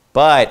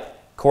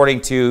 But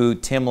according to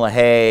Tim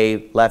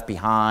LaHaye, Left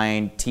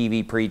Behind,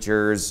 TV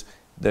preachers,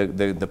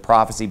 the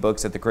prophecy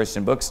books at the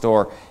Christian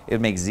bookstore, it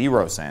makes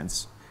zero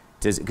sense.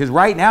 Because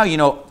right now, you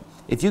know,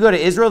 if you go to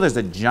Israel, there's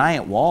a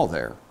giant wall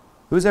there.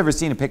 Who's ever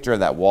seen a picture of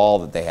that wall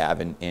that they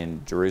have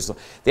in Jerusalem?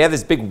 They have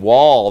this big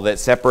wall that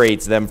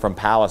separates them from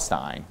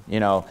Palestine, you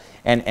know,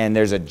 and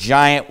there's a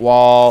giant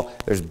wall,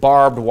 there's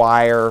barbed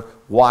wire,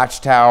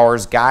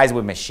 watchtowers, guys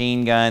with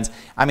machine guns.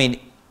 I mean,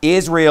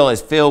 Israel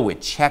is filled with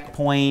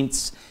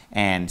checkpoints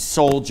and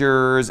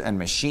soldiers and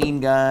machine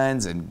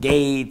guns and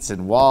gates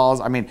and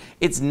walls. I mean,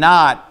 it's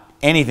not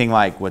anything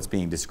like what's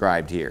being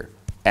described here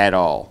at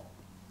all.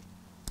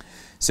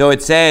 So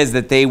it says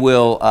that they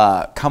will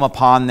come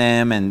upon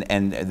them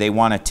and they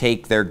want to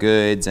take their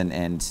goods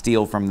and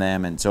steal from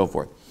them and so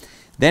forth.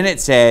 Then it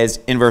says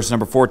in verse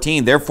number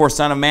 14, therefore,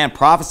 son of man,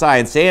 prophesy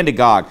and say unto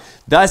Gog,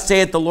 thus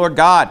saith the Lord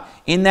God,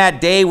 in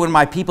that day when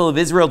my people of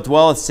Israel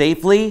dwelleth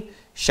safely,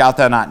 shalt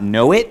thou not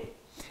know it?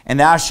 And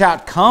thou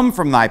shalt come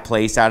from thy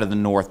place out of the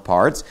north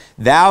parts,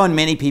 thou and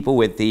many people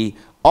with thee,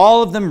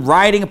 all of them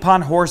riding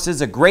upon horses,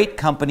 a great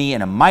company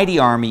and a mighty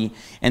army.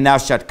 And thou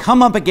shalt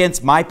come up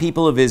against my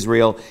people of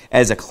Israel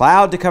as a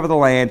cloud to cover the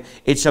land.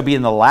 It shall be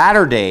in the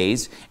latter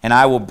days, and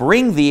I will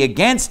bring thee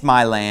against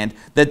my land,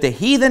 that the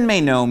heathen may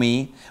know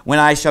me, when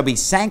I shall be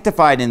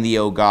sanctified in thee,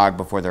 O Gog,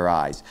 before their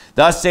eyes.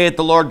 Thus saith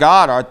the Lord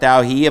God, art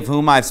thou he of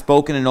whom I have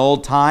spoken in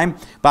old time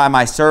by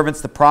my servants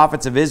the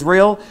prophets of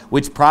Israel,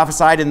 which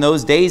prophesied in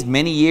those days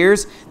many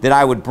years, that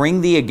I would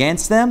bring thee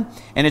against them?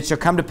 And it shall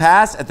come to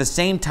pass at the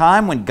same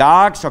time when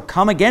Gog shall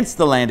come against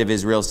the land of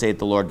Israel, saith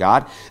the Lord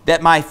God,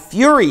 that my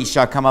fury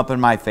shall come up in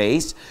my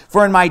face,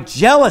 for in my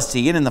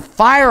jealousy and in the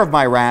fire of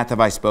my wrath have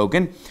I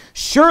spoken.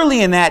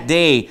 Surely in that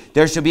day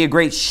there shall be a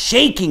great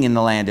shaking in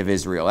the land of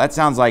Israel. That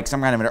sounds like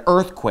some kind of an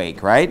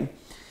earthquake, right?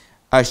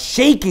 A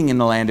shaking in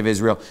the land of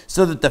Israel,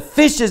 so that the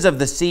fishes of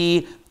the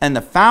sea and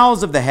the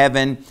fowls of the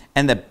heaven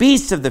and the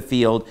beasts of the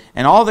field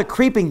and all the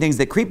creeping things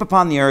that creep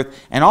upon the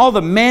earth and all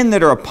the men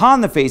that are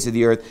upon the face of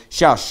the earth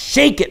shall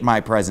shake at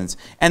my presence.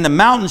 And the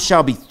mountains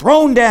shall be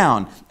thrown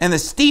down and the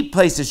steep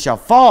places shall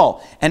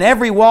fall and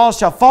every wall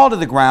shall fall to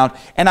the ground.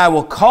 And I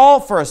will call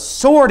for a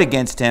sword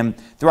against him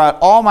throughout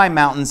all my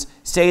mountains,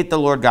 saith the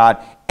Lord God.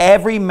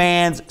 Every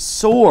man's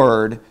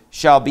sword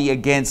shall be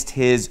against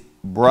his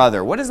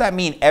brother. What does that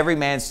mean? Every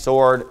man's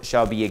sword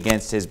shall be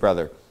against his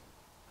brother.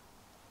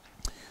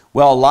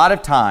 Well, a lot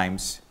of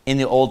times in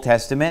the Old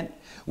Testament,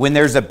 when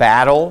there's a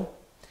battle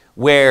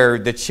where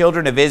the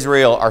children of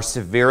Israel are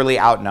severely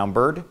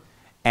outnumbered,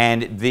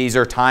 and these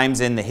are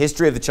times in the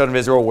history of the children of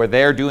Israel where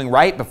they're doing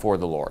right before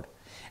the Lord.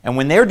 And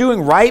when they're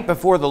doing right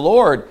before the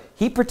Lord,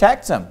 he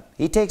protects them.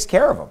 He takes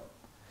care of them.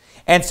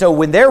 And so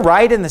when they're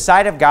right in the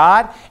sight of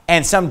God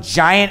and some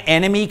giant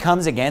enemy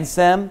comes against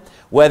them,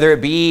 whether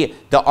it be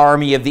the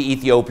army of the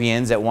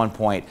Ethiopians at one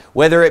point,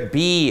 whether it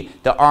be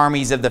the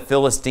armies of the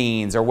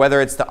Philistines, or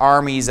whether it's the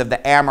armies of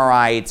the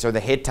Amorites or the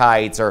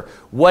Hittites, or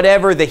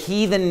whatever the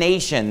heathen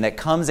nation that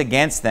comes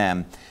against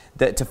them,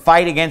 to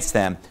fight against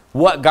them,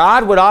 what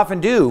God would often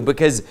do,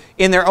 because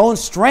in their own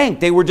strength,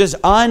 they were just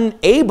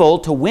unable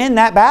to win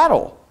that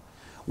battle.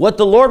 What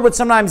the Lord would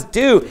sometimes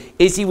do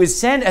is he would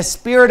send a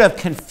spirit of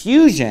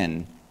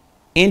confusion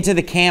into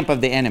the camp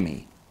of the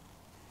enemy.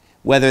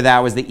 Whether that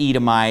was the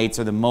Edomites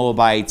or the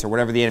Moabites or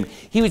whatever the enemy.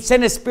 He would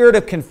send a spirit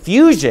of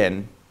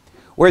confusion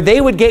where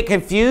they would get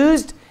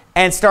confused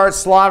and start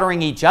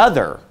slaughtering each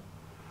other.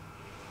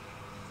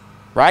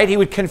 Right? He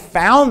would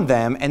confound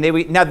them, and they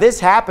would. Now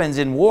this happens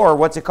in war.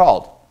 What's it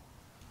called?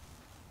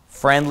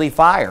 Friendly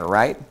fire,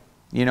 right?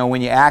 You know,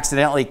 when you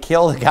accidentally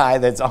kill the guy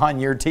that's on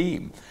your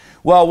team.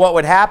 Well, what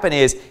would happen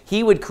is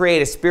he would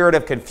create a spirit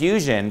of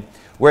confusion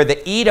where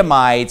the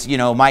Edomites, you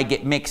know, might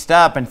get mixed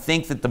up and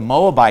think that the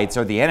Moabites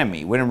are the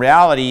enemy, when in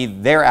reality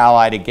they're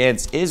allied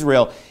against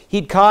Israel.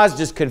 He'd cause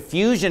just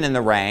confusion in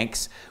the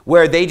ranks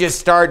where they just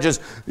start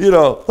just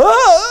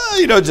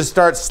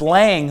start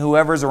slaying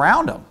whoever's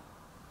around them.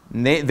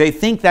 And they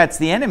think that's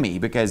the enemy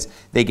because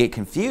they get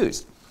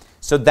confused.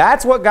 So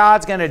that's what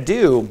God's going to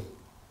do.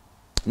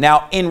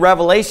 Now, in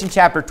Revelation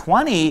chapter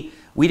 20,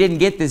 we didn't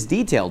get this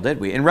detail, did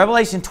we? In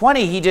Revelation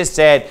 20, he just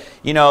said,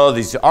 you know,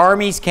 these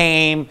armies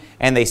came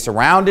and they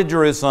surrounded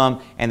Jerusalem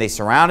and they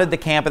surrounded the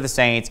camp of the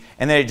saints.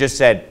 And then it just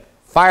said,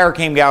 fire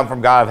came down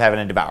from God of heaven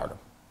and devoured them.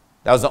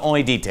 That was the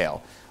only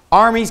detail.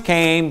 Armies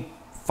came,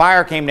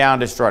 fire came down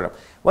and destroyed them.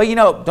 Well, you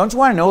know, don't you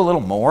want to know a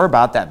little more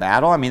about that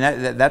battle? I mean,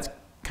 that's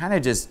kind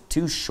of just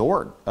too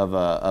short of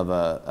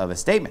a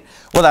statement.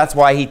 Well, that's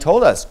why he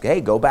told us,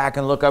 hey, go back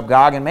and look up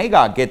Gog and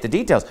Magog, get the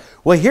details.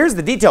 Well, here's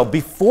the detail.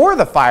 Before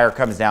the fire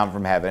comes down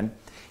from heaven,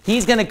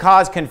 he's going to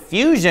cause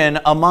confusion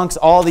amongst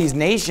all these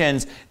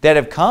nations that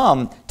have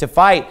come to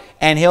fight,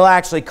 and he'll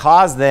actually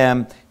cause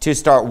them to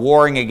start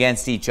warring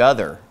against each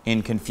other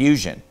in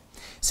confusion.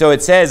 So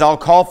it says, I'll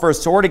call for a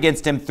sword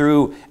against him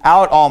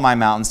throughout all my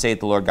mountains, saith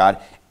the Lord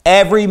God.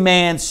 Every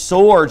man's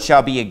sword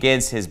shall be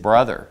against his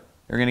brother.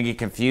 They're going to get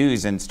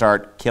confused and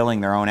start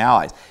killing their own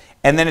allies.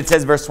 And then it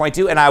says, verse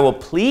 22, and I will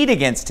plead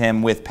against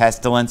him with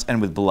pestilence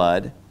and with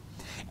blood,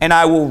 and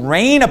I will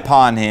rain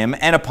upon him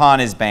and upon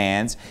his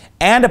bands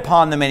and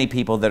upon the many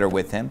people that are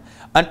with him,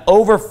 an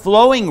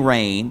overflowing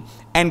rain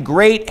and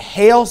great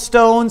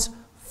hailstones,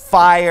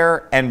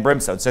 fire, and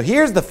brimstone. So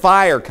here's the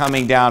fire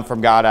coming down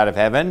from God out of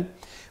heaven.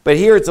 But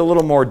here it's a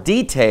little more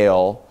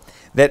detail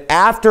that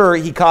after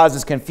he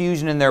causes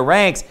confusion in their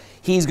ranks,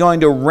 he's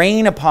going to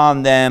rain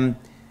upon them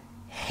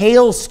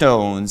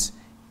hailstones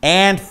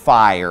and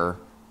fire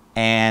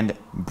and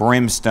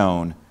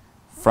brimstone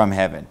from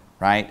heaven,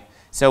 right?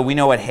 So we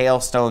know what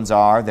hailstones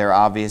are. They're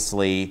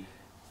obviously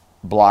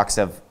blocks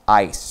of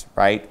ice,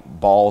 right?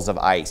 Balls of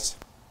ice.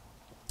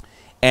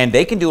 And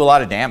they can do a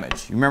lot of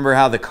damage. You remember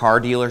how the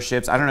car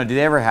dealerships, I don't know, do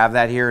they ever have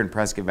that here in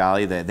Prescott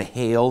Valley, the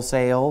hail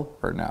sale?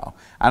 Or no?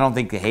 I don't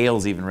think the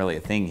hail's even really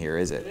a thing here,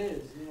 is it? It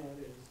is, yeah, it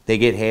is. They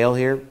get hail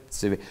here?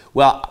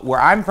 Well, where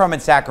I'm from in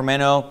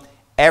Sacramento,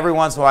 every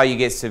once in a while you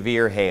get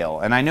severe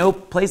hail. And I know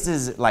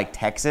places like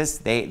Texas,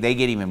 they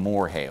get even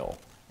more hail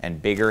and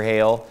bigger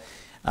hail.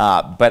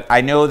 But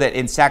I know that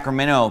in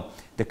Sacramento,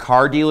 the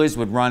car dealers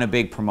would run a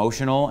big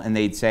promotional and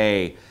they'd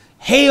say,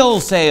 hail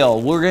sale,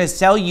 we're going to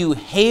sell you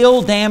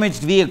hail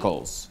damaged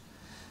vehicles.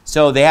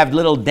 So they have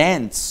little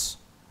dents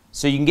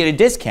so you can get a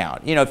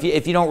discount. You know,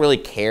 if you don't really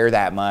care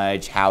that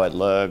much how it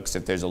looks,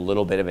 if there's a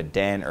little bit of a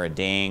dent or a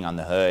ding on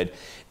the hood,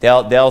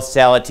 they'll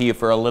sell it to you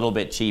for a little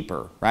bit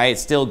cheaper, right? It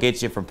still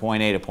gets you from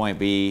point A to point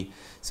B.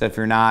 So if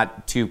you're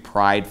not too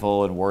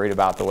prideful and worried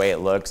about the way it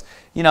looks,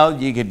 you know,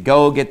 you could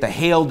go get the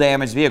hail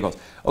damaged vehicles.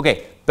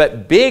 Okay,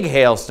 but big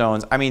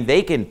hailstones, I mean,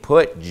 they can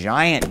put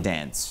giant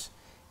dents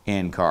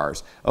in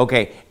cars.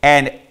 Okay,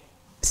 and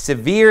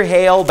severe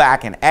hail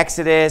back in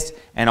Exodus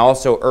and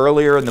also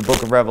earlier in the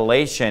book of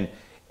Revelation,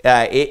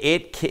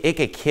 it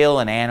could kill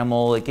an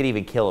animal. It could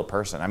even kill a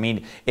person. I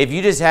mean, if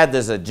you just had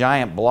a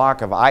giant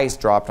block of ice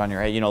dropped on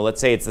your head, you know,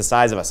 let's say it's the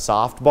size of a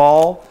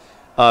softball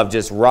of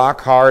just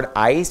rock hard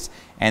ice,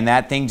 and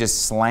that thing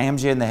just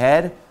slams you in the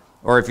head,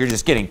 or if you're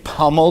just getting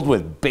pummeled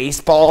with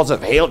baseballs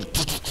of hail,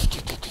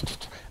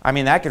 I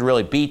mean, that could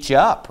really beat you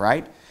up,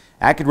 right?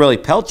 That could really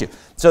pelt you.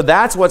 So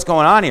that's what's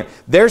going on here.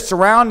 They're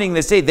surrounding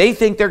the city. They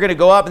think they're going to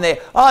go up and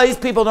these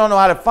people don't know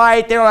how to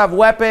fight. They don't have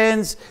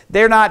weapons.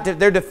 They're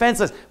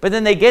defenseless. But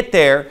then they get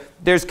there.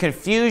 There's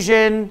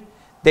confusion.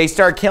 They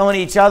start killing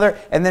each other.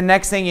 And the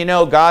next thing you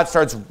know, God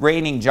starts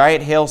raining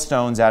giant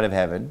hailstones out of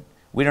heaven.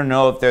 We don't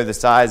know if they're the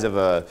size of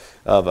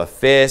a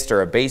fist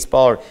or a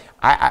baseball.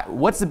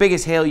 What's the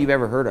biggest hail you've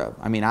ever heard of?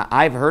 I mean,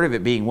 I've heard of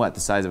it being what,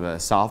 the size of a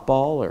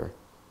softball or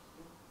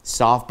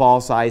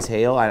softball size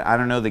hail. I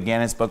don't know the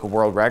Guinness Book of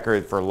World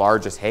Record for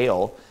largest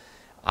hail.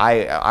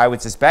 I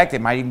would suspect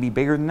it might even be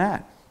bigger than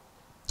that.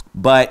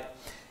 But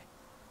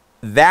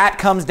that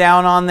comes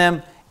down on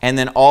them, and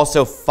then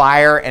also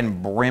fire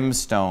and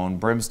brimstone.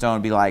 Brimstone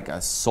would be like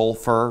a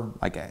sulfur,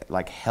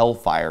 like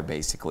hellfire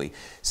basically.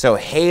 So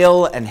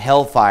hail and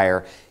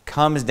hellfire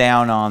comes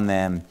down on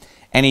them.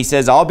 And he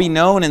says, I'll be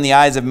known in the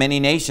eyes of many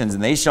nations,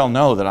 and they shall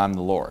know that I'm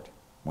the Lord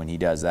when he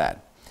does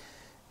that.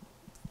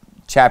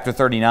 Chapter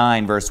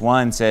 39, verse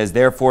 1 says,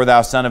 Therefore,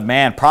 thou son of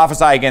man,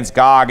 prophesy against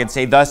Gog, and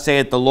say, Thus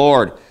saith the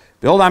Lord,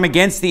 Behold, I'm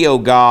against thee, O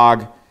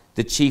Gog,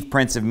 the chief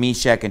prince of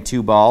Meshech and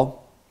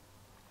Tubal,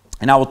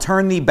 and I will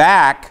turn thee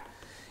back,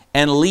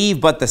 and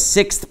leave but the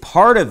sixth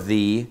part of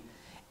thee,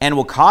 and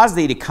will cause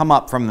thee to come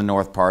up from the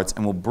north parts,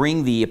 and will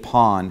bring thee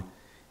upon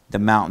the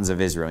mountains of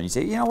Israel. And you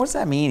say, what does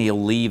that mean?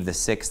 He'll leave the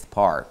sixth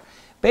part.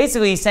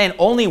 Basically, he's saying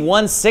only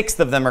 1/6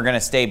 of them are going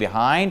to stay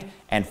behind,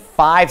 and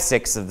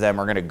 5/6 of them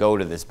are going to go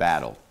to this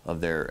battle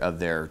of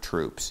their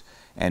troops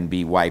and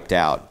be wiped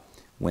out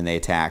when they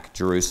attack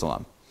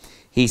Jerusalem.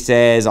 He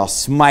says, I'll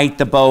smite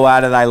the bow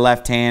out of thy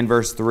left hand,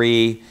 verse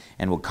 3,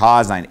 and will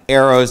cause thine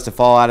arrows to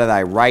fall out of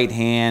thy right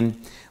hand.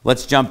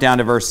 Let's jump down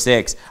to verse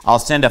 6. I'll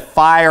send a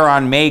fire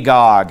on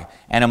Magog,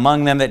 and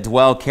among them that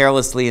dwell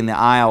carelessly in the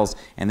isles,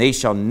 and they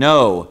shall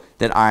know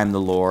that I am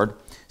the Lord.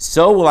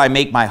 So will I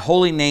make my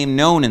holy name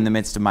known in the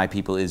midst of my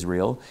people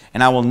Israel,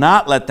 and I will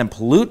not let them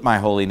pollute my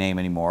holy name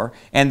anymore.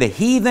 And the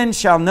heathen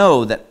shall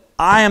know that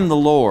I am the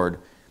Lord,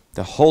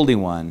 the Holy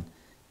One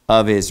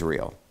of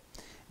Israel.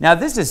 Now,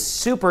 this is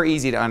super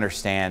easy to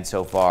understand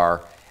so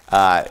far.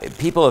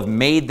 People have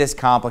made this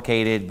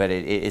complicated, but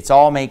it's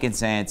all making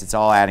sense. It's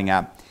all adding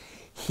up.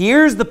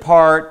 Here's the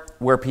part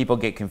where people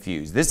get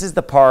confused. This is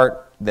the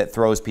part that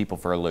throws people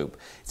for a loop.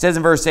 It says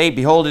in verse 8,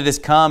 Behold, it is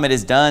come, it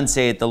is done,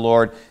 saith the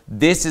Lord.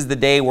 This is the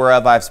day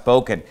whereof I've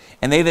spoken.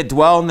 And they that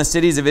dwell in the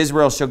cities of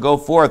Israel shall go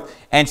forth,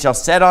 and shall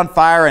set on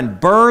fire and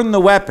burn the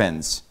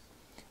weapons,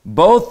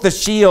 both the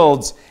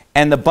shields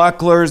and the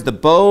bucklers, the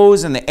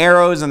bows and the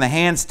arrows and the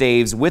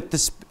handstaves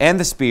and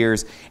the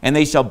spears, and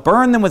they shall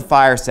burn them with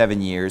fire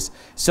 7 years,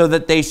 so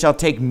that they shall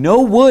take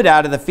no wood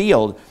out of the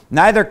field,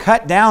 neither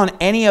cut down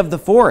any of the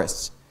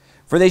forests.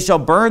 For they shall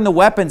burn the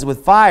weapons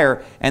with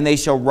fire, and they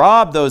shall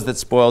rob those that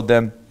spoiled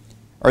them,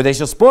 or they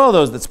shall spoil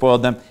those that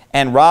spoiled them,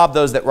 and rob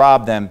those that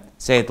robbed them,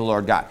 saith the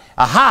Lord God.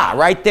 Aha!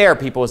 Right there,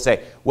 people will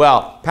say,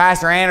 well,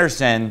 Pastor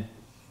Anderson,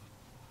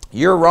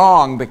 you're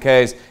wrong,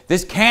 because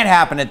this can't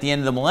happen at the end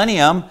of the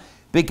millennium,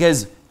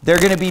 because they're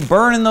going to be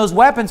burning those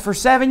weapons for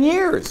 7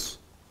 years.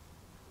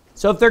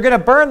 So if they're going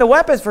to burn the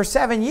weapons for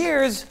 7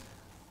 years,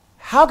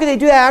 how can they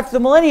do that after the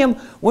millennium,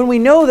 when we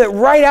know that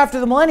right after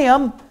the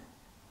millennium,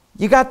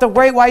 you got the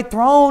great white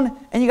throne,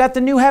 and you got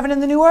the new heaven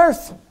and the new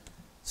earth.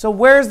 So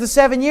where's the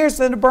 7 years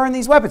for them to burn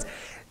these weapons?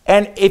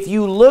 And if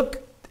you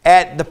look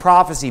at the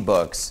prophecy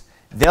books,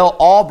 they'll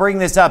all bring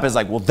this up as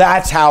like, well,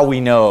 that's how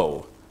we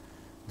know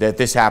that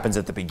this happens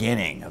at the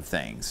beginning of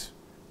things.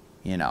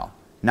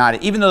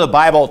 Not even though the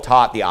Bible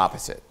taught the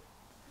opposite.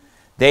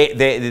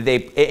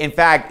 In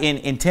fact,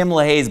 in Tim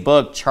LaHaye's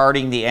book,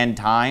 Charting the End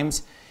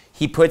Times,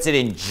 he puts it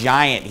in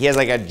giant. He has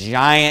like a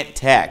giant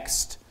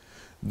text.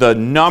 The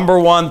number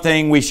one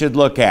thing we should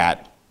look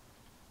at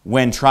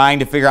when trying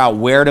to figure out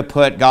where to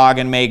put Gog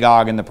and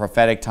Magog in the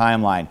prophetic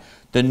timeline,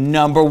 the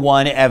number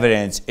one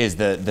evidence is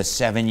the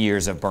 7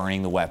 years of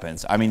burning the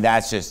weapons. I mean,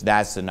 that's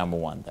the number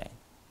one thing.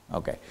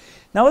 Okay.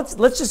 Now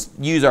let's just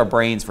use our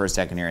brains for a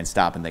second here and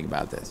stop and think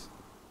about this.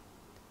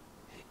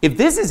 If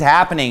this is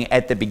happening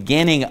at the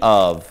beginning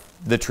of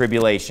the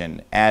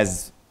tribulation,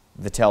 as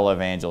the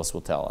televangelist will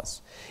tell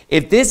us,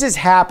 if this is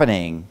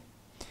happening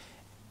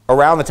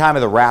around the time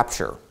of the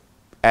rapture,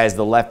 as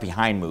the Left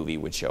Behind movie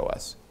would show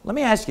us, let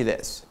me ask you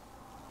this.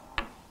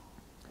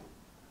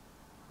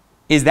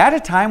 Is that a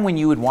time when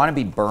you would want to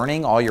be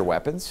burning all your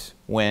weapons?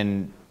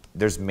 When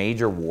there's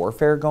major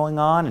warfare going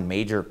on and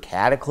major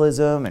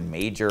cataclysm and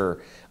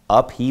major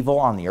upheaval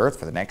on the earth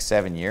for the next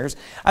 7 years?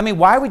 I mean,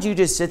 why would you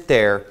just sit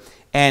there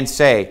and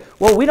say,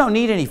 well, we don't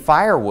need any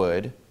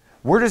firewood.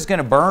 We're just going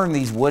to burn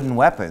these wooden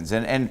weapons.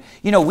 And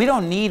we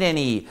don't need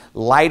any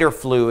lighter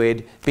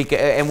fluid,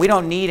 and we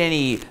don't need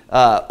any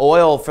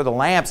oil for the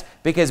lamps,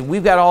 because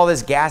we've got all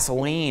this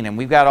gasoline, and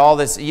we've got all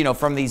this,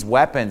 from these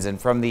weapons and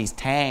from these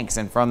tanks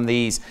and from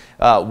these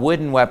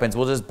wooden weapons.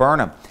 We'll just burn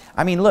them.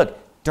 I mean, look,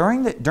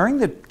 during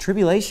the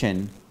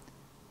tribulation,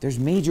 there's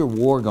major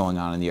war going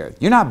on in the earth.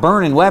 You're not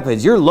burning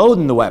weapons. You're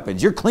loading the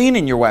weapons. You're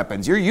cleaning your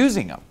weapons. You're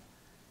using them.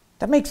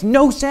 That makes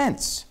no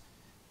sense.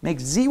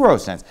 Makes zero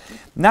sense.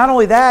 Not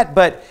only that,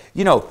 but,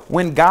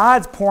 when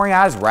God's pouring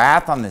out his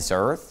wrath on this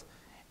earth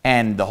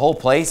and the whole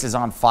place is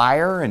on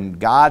fire and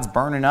God's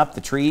burning up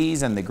the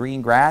trees and the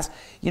green grass,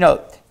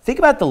 think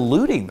about the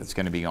looting that's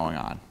going to be going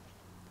on.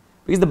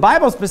 Because the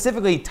Bible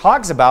specifically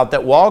talks about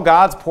that while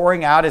God's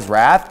pouring out his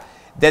wrath,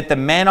 that the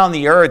men on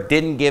the earth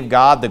didn't give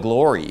God the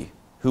glory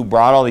who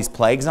brought all these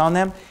plagues on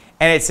them.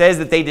 And it says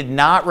that they did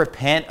not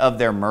repent of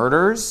their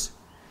murders.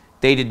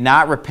 They did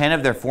not repent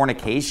of their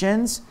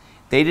fornications.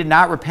 They did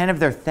not repent of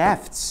their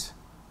thefts.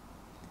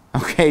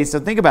 Okay, so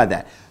think about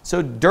that.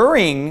 So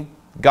during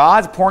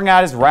God's pouring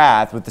out his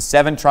wrath with the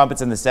 7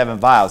 trumpets and the 7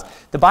 vials,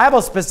 the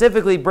Bible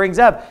specifically brings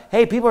up,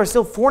 hey, people are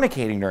still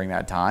fornicating during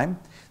that time.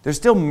 They're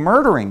still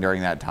murdering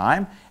during that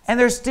time, and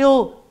they're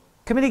still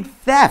committing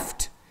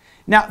theft.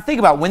 Now, think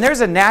about it. When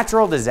there's a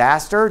natural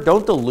disaster,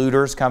 don't the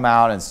looters come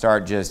out and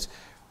start just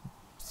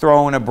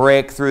throwing a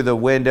brick through the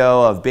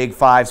window of Big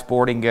Five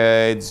Sporting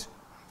Goods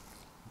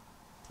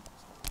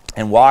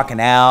and walking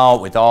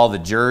out with all the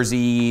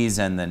jerseys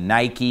and the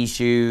Nike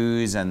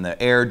shoes and the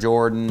Air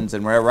Jordans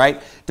and whatever,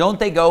 right? Don't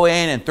they go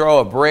in and throw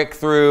a brick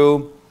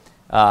through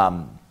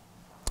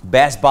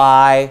Best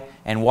Buy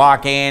and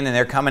walk in, and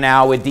they're coming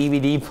out with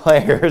DVD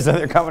players, and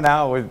they're coming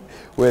out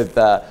with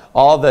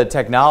all the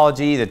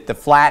technology, the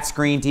flat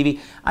screen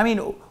TV. I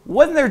mean,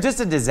 wasn't there just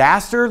a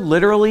disaster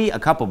literally a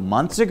couple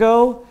months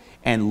ago,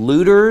 and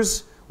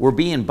looters were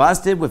being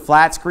busted with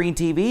flat screen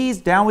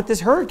TVs down with this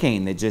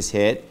hurricane that just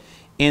hit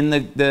in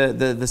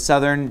the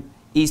southern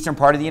eastern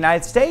part of the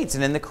United States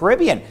and in the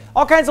Caribbean?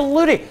 All kinds of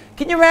looting.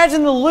 Can you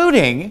imagine the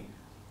looting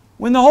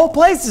when the whole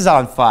place is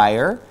on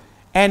fire?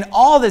 And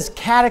all this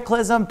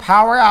cataclysm,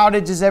 power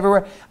outages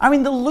everywhere. I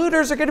mean, the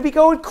looters are going to be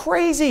going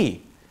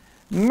crazy.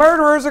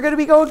 Murderers are going to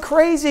be going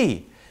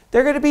crazy.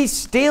 They're going to be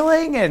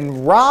stealing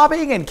and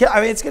robbing and killing. I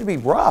mean, it's going to be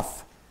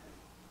rough.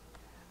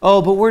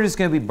 Oh, but we're just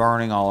going to be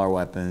burning all our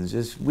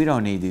weapons. We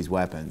don't need these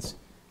weapons.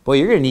 Boy,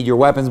 you're going to need your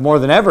weapons more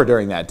than ever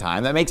during that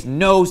time. That makes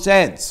no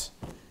sense.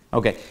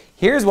 Okay,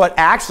 here's what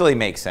actually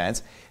makes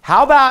sense.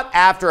 How about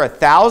after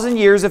 1,000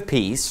 years of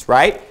peace,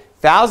 right?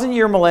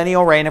 1,000-year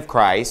millennial reign of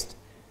Christ,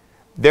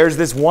 there's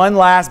this one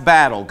last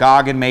battle,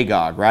 Gog and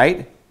Magog,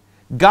 right?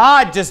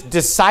 God just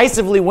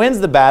decisively wins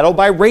the battle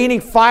by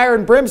raining fire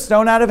and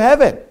brimstone out of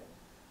heaven.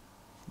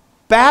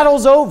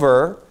 Battle's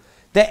over.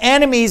 The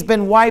enemy's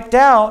been wiped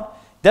out.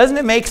 Doesn't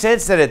it make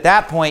sense that at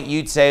that point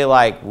you'd say,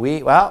 like, we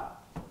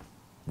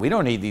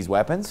don't need these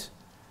weapons.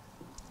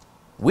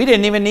 We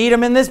didn't even need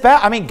them in this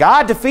battle. I mean,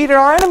 God defeated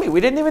our enemy.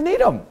 We didn't even need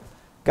them.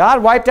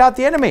 God wiped out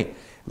the enemy.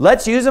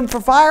 Let's use them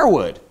for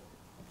firewood.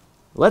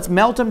 Let's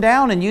melt them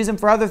down and use them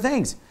for other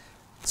things.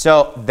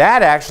 So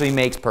that actually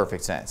makes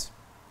perfect sense.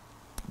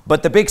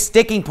 But the big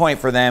sticking point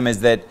for them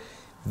is that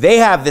they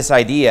have this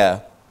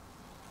idea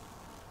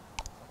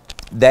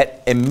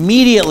that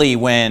immediately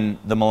when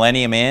the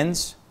millennium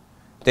ends,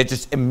 that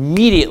just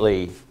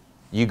immediately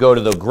you go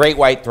to the great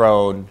white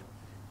throne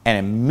and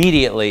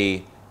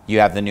immediately you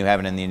have the new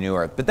heaven and the new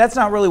earth. But that's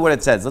not really what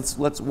it says.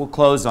 We'll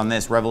close on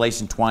this,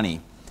 Revelation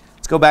 20.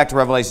 Let's go back to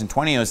Revelation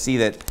 20 and you'll see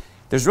that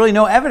there's really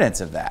no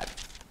evidence of that.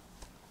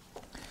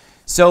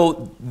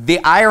 So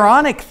the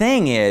ironic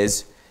thing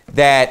is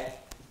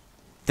that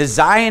the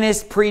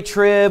Zionist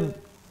pre-trib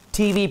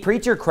TV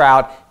preacher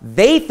crowd,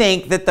 they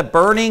think that the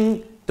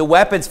burning the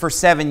weapons for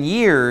 7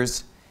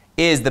 years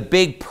is the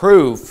big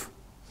proof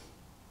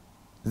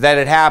that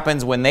it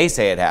happens when they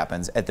say it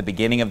happens, at the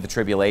beginning of the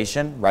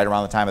tribulation, right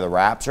around the time of the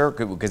rapture,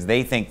 because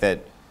they think that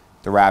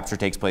the rapture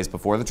takes place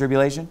before the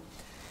tribulation.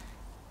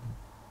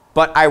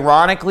 But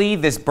ironically,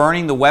 this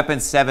burning the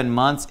weapons 7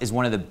 months is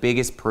one of the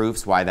biggest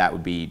proofs why that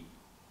would be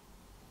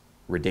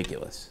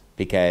ridiculous.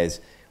 Because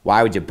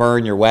why would you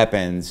burn your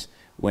weapons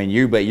when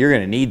but you're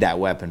going to need that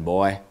weapon,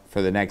 boy,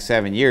 for the next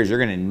 7 years. You're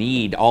going to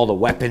need all the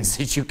weapons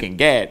that you can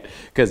get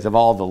because of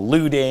all the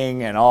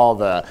looting and all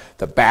the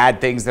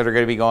bad things that are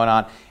going to be going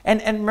on.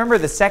 And remember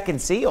the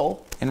second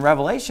seal in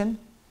Revelation,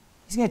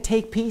 he's going to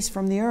take peace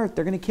from the earth.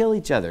 They're going to kill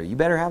each other. You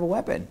better have a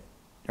weapon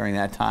during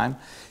that time.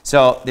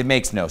 So it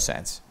makes no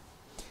sense.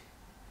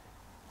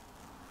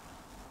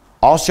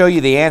 I'll show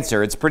you the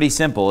answer. It's pretty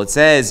simple. It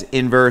says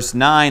in verse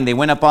 9, they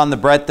went up on the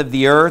breadth of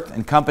the earth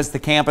and compassed the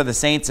camp of the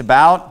saints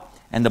about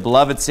and the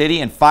beloved city,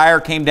 and fire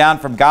came down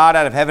from God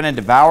out of heaven and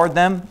devoured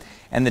them.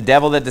 And the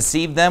devil that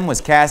deceived them was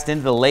cast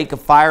into the lake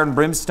of fire and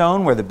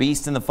brimstone, where the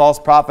beast and the false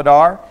prophet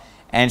are,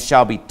 and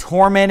shall be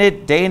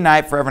tormented day and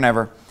night forever and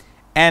ever.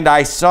 And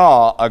I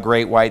saw a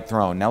great white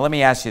throne. Now let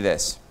me ask you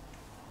this.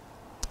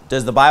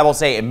 Does the Bible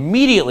say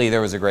immediately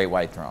there was a great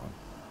white throne?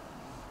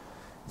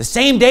 The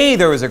same day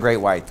there was a great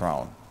white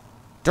throne.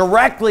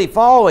 Directly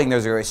following,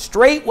 there's a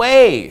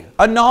straightway,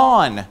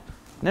 anon.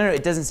 No,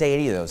 it doesn't say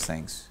any of those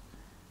things.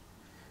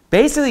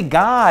 Basically,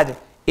 God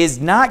is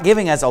not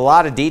giving us a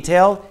lot of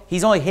detail.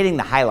 He's only hitting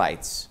the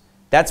highlights.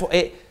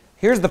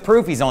 Here's the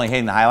proof he's only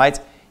hitting the highlights.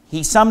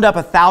 He summed up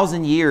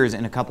 1,000 years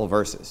in a couple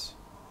verses.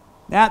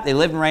 Yeah, they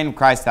lived and reigned with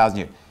Christ 1,000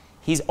 years.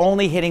 He's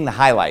only hitting the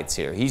highlights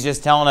here. He's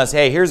just telling us,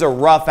 hey, here's a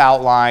rough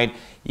outline.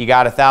 You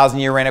got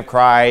 1,000-year reign of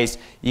Christ.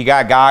 You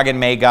got Gog and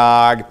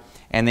Magog.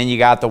 And then you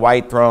got the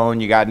white throne,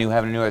 you got new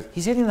heaven and new earth.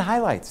 He's hitting the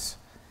highlights.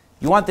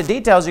 You want the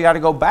details, you got to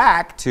go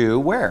back to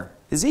where?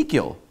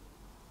 Ezekiel.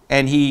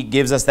 And he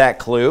gives us that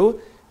clue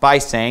by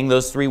saying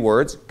those three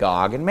words,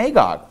 Gog and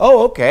Magog.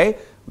 Oh, okay.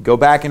 Go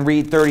back and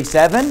read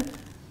 37.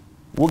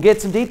 We'll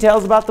get some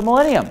details about the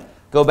millennium.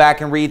 Go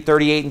back and read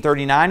 38 and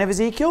 39 of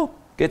Ezekiel.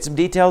 Get some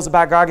details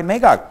about Gog and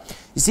Magog.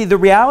 You see, the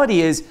reality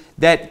is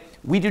that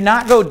we do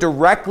not go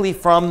directly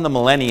from the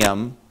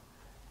millennium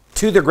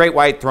to the great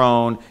white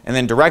throne and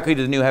then directly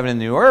to the new heaven and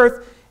the new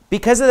earth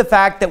because of the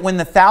fact that when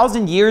the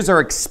 1,000 years are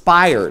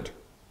expired,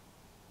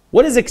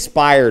 what does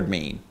expired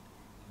mean?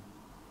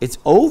 It's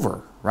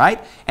over,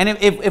 right? And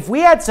if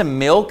we had some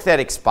milk that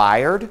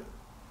expired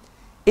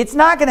it's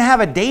not going to have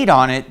a date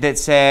on it that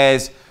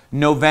says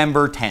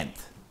November 10th,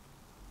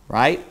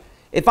 right?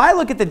 If I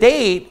look at the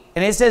date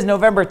and it says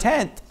November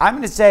 10th, I'm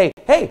going to say,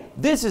 hey,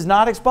 this is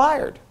not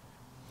expired.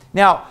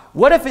 Now,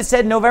 what if it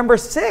said November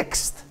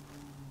 6th?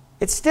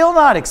 It's still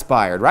not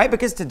expired, right?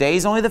 Because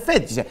today's only the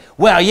 5th. You say,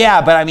 well,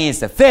 yeah, but I mean, it's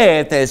the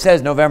 5th, and it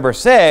says November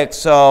 6th,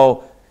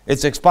 so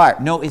it's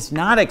expired. No, it's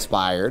not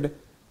expired,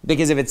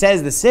 because if it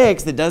says the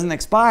 6th, it doesn't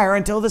expire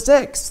until the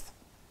 6th,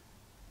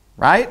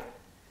 right?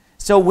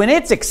 So when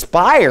it's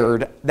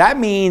expired, that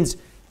means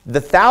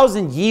the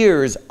 1,000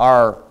 years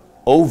are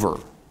over.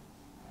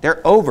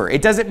 They're over.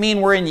 It doesn't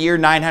mean we're in year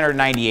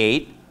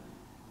 998.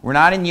 We're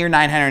not in year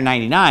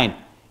 999.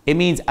 It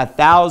means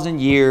 1,000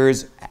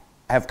 years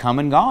have come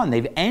and gone.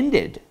 They've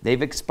ended.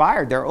 They've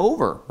expired. They're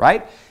over,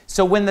 right?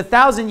 So when the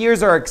 1,000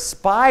 years are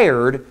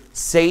expired,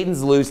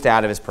 Satan's loosed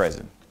out of his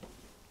prison.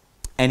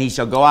 And he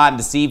shall go out and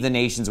deceive the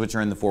nations which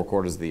are in the four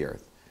quarters of the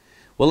earth.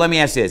 Well, let me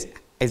ask you this.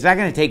 Is that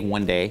going to take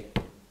one day?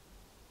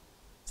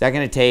 Is that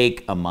going to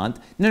take a month?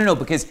 No,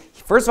 because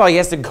first of all, he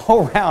has to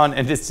go around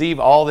and deceive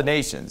all the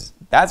nations.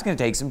 That's going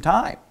to take some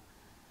time.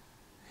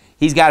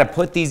 He's got to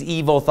put these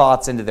evil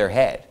thoughts into their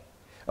head.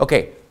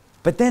 Okay,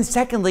 but then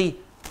secondly,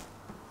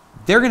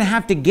 they're going to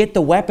have to get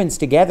the weapons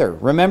together.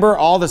 Remember,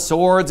 all the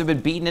swords have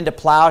been beaten into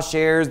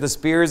plowshares, the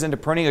spears into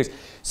pruning hooks.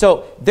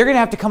 So they're going to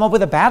have to come up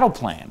with a battle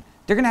plan.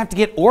 They're going to have to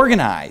get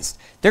organized.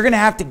 They're going to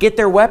have to get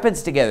their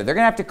weapons together. They're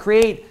going to have to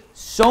create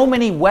so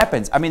many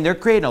weapons. I mean, they're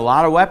creating a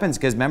lot of weapons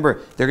because,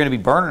 remember, they're going to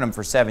be burning them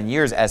for 7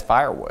 years as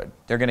firewood.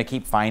 They're going to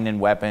keep finding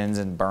weapons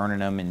and burning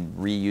them and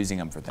reusing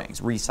them for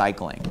things,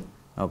 recycling.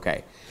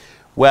 Okay.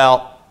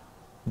 Well,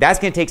 that's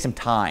going to take some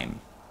time.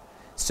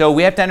 So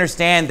we have to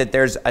understand that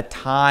there's a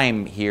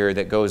time here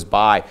that goes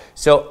by.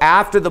 So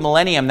after the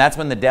millennium, that's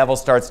when the devil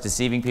starts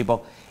deceiving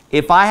people.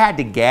 If I had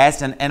to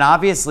guess, and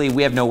obviously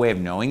we have no way of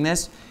knowing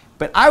this,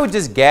 but I would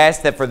just guess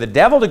that for the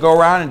devil to go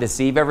around and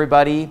deceive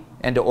everybody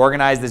and to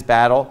organize this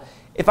battle,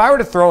 if I were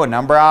to throw a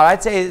number out,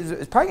 I'd say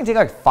it's probably going to take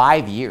like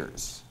 5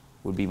 years,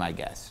 would be my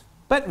guess.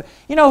 But,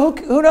 you know,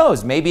 who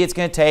knows? Maybe it's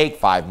going to take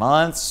 5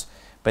 months,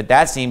 but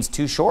that seems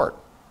too short.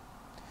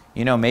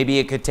 You know, maybe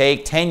it could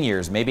take 10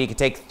 years. Maybe it could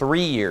take 3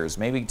 years.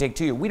 Maybe it could take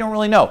 2 years. We don't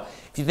really know.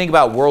 If you think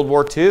about World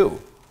War II,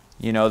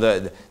 you know,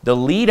 the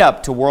lead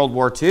up to World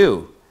War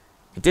II,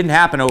 it didn't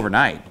happen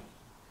overnight.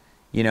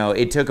 You know,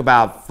 it took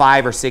about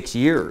 5 or 6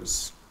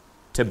 years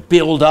to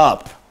build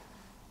up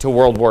to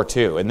World War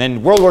II. And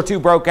then World War II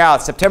broke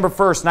out September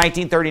 1st,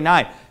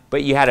 1939,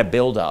 but you had a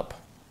build up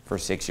for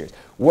 6 years.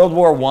 World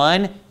War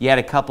I, you had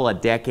a couple of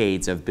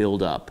decades of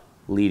build up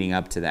leading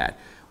up to that.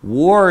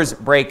 Wars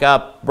break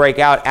out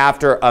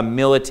after a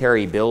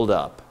military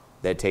buildup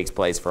that takes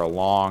place for a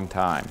long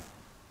time.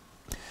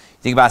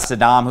 Think about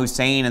Saddam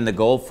Hussein and the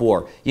Gulf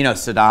War. You know,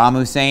 Saddam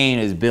Hussein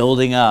is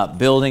building up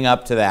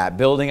to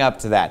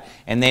that.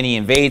 And then he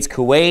invades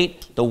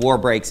Kuwait, the war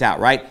breaks out,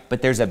 right?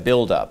 But there's a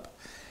buildup.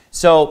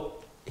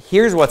 So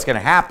here's what's going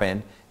to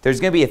happen.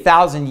 There's going to be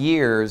 1,000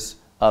 years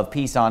of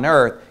peace on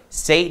earth.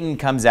 Satan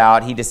comes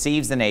out, he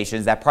deceives the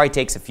nations. That probably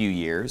takes a few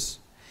years.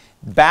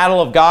 Battle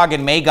of Gog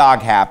and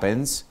Magog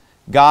happens.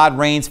 God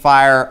rains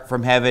fire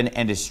from heaven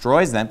and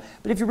destroys them.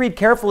 But if you read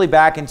carefully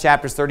back in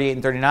chapters 38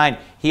 and 39,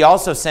 he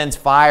also sends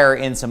fire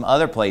in some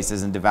other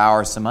places and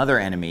devours some other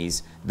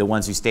enemies, the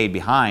ones who stayed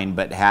behind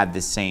but had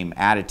this same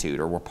attitude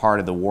or were part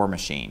of the war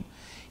machine.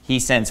 He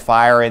sends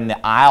fire in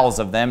the isles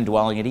of them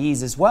dwelling at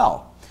ease as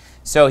well.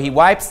 So he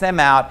wipes them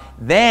out.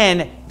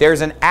 Then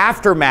there's an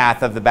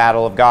aftermath of the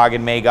Battle of Gog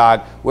and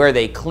Magog where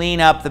they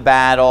clean up the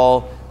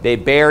battle, they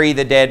bury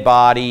the dead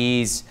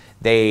bodies,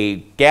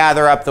 they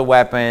gather up the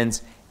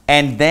weapons,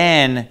 and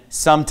then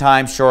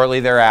sometime shortly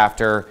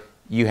thereafter,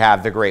 you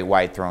have the great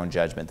white throne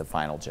judgment, the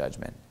final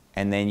judgment.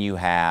 And then you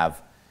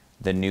have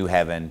the new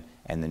heaven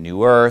and the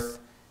new earth.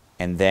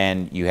 And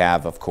then you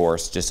have, of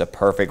course, just a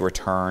perfect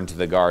return to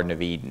the Garden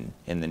of Eden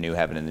in the new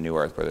heaven and the new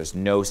earth, where there's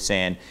no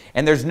sin.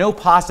 And there's no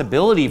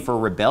possibility for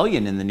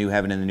rebellion in the new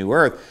heaven and the new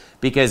earth,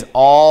 because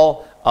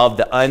all of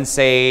the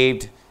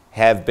unsaved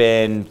have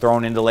been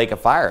thrown into the lake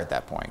of fire at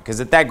that point. Because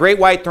at that great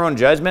white throne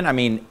judgment, I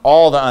mean,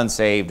 all the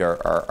unsaved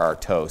are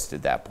toast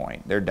at that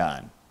point. They're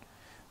done.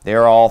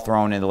 They're all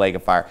thrown into the lake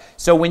of fire.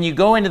 So when you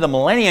go into the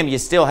millennium, you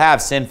still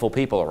have sinful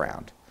people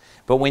around.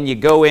 But when you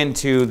go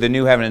into the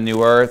new heaven and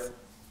new earth,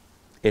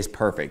 it's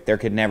perfect. There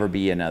could never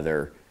be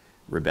another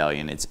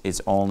rebellion.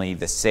 It's only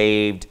the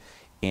saved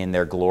in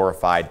their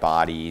glorified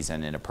bodies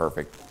and in a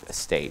perfect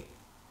state.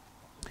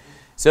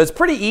 So it's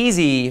pretty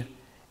easy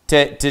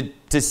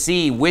to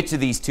see which of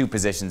these two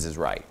positions is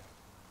right,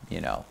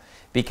 you know,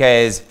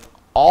 because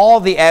all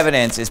the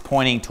evidence is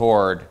pointing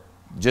toward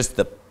just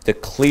the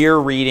clear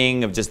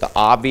reading of just the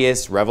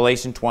obvious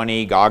Revelation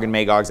 20, Gog and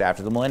Magog's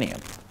after the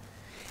millennium.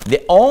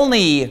 The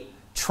only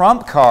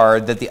trump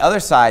card that the other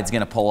side's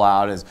going to pull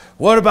out is,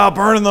 what about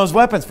burning those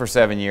weapons for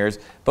 7 years?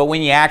 But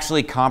when you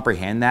actually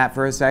comprehend that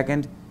for a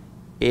second,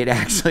 it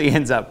actually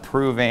ends up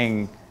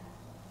proving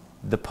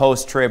the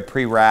post-trib,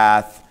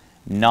 pre-wrath,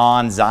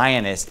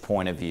 non-Zionist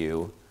point of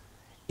view.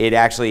 It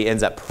actually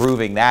ends up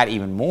proving that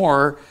even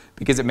more,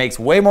 because it makes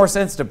way more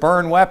sense to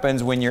burn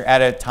weapons when you're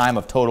at a time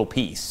of total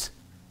peace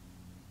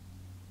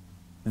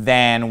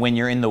than when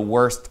you're in the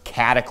worst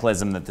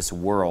cataclysm that this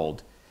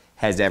world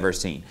has ever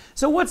seen.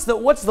 So what's the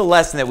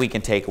lesson that we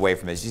can take away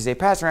from this? You say,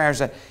 Pastor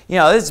Anderson,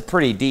 this is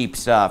pretty deep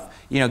stuff.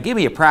 Give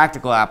me a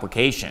practical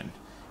application.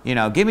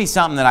 Give me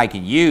something that I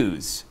can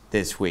use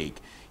this week.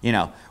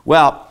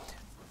 Well,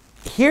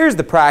 here's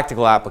the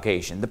practical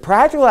application. The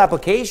practical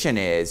application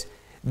is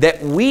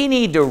that we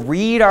need to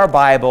read our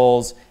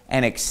Bibles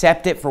and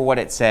accept it for what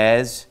it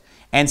says,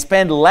 and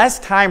spend less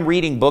time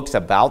reading books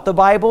about the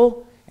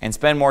Bible and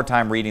spend more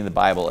time reading the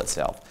Bible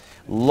itself.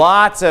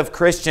 Lots of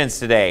Christians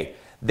today,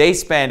 they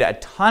spend a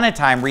ton of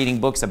time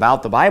reading books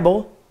about the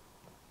Bible,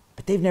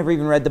 but they've never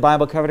even read the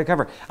Bible cover to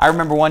cover. I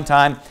remember one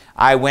time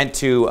I went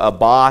to a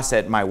boss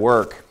at my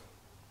work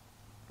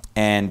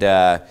and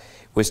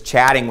was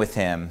chatting with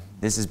him.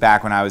 This is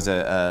back when I was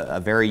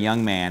a very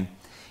young man,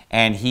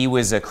 and he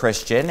was a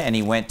Christian, and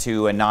he went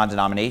to a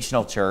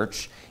non-denominational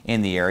church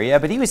in the area,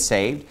 but he was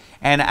saved.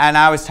 And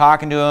I was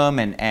talking to him,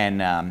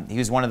 and he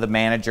was one of the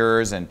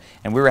managers, and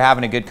we were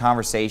having a good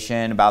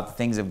conversation about the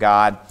things of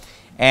God.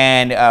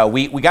 And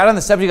we got on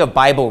the subject of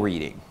Bible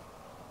reading.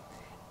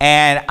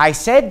 And I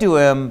said to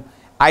him,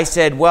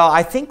 well,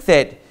 I think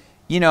that,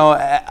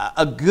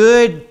 a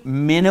good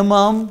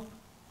minimum,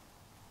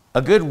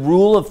 a good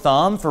rule of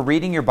thumb for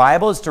reading your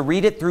Bible is to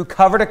read it through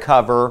cover to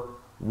cover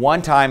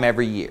one time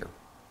every year.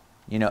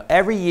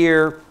 Every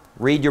year,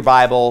 read your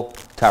Bible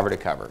cover to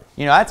cover.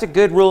 That's a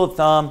good rule of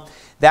thumb.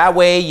 That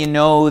way you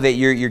know that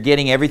you're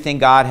getting everything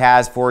God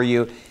has for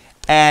you.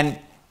 And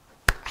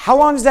how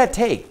long does that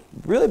take?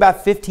 Really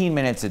about 15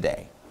 minutes a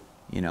day.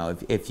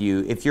 If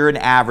you're an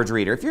average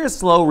reader. If you're a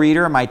slow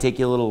reader, it might take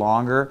you a little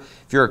longer.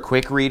 If you're a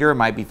quick reader, it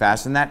might be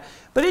faster than that.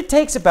 But it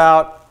takes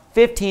about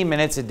 15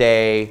 minutes a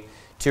day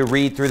to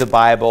read through the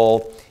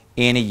Bible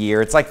in a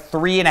year. It's like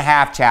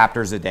 3.5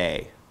 chapters a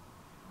day.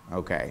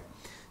 Okay.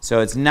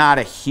 So it's not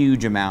a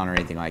huge amount or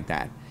anything like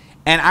that.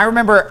 And I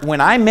remember when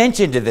I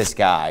mentioned to this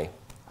guy,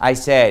 I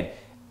said,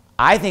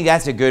 I think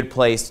that's a good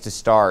place to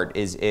start.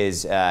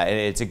 It's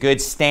a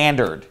good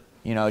standard,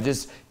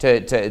 just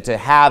to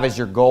have as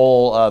your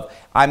goal of,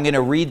 I'm going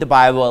to read the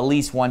Bible at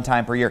least one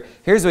time per year.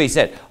 Here's what he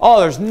said. Oh,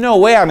 there's no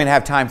way I'm going to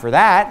have time for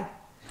that.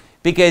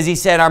 Because he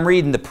said, I'm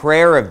reading the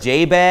prayer of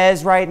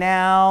Jabez right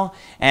now,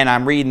 and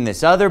I'm reading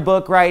this other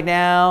book right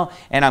now,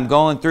 and I'm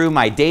going through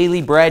my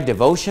daily bread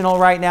devotional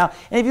right now.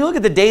 And if you look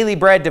at the daily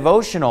bread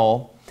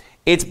devotional,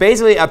 it's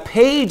basically a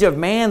page of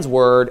man's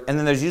word, and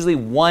then there's usually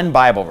one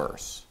Bible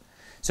verse.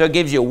 So it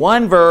gives you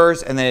one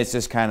verse, and then it's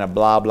just kind of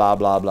blah, blah,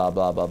 blah, blah,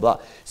 blah, blah, blah.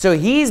 So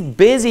he's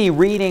busy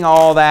reading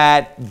all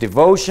that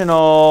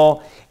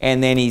devotional,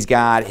 and then he's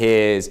got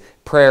his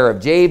prayer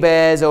of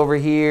Jabez over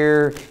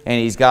here, and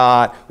he's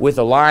got with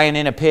a lion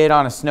in a pit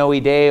on a snowy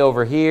day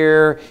over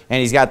here, and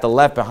he's got the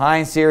Left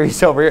Behind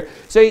series over here.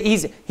 So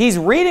he's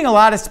reading a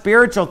lot of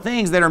spiritual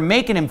things that are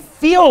making him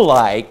feel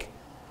like,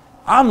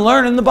 I'm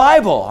learning the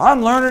Bible,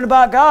 I'm learning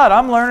about God,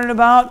 I'm learning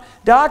about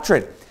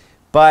doctrine.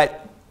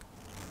 But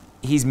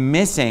he's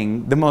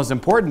missing the most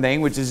important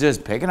thing, which is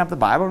just picking up the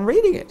Bible and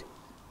reading it.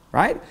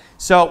 Right?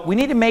 So we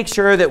need to make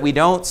sure that we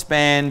don't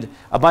spend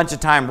a bunch of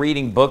time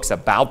reading books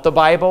about the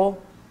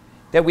Bible,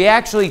 that we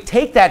actually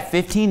take that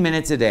 15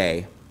 minutes a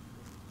day,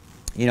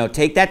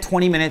 take that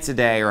 20 minutes a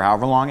day or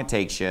however long it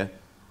takes you,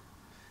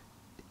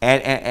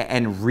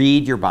 and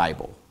read your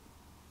Bible.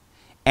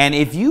 And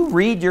if you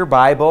read your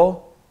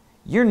Bible,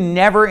 you're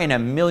never in a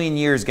million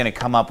years going to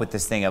come up with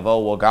this thing of, oh,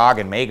 well, Gog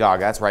and Magog,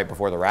 that's right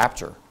before the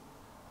rapture.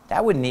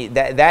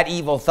 That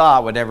evil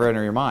thought would never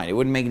enter your mind. It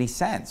wouldn't make any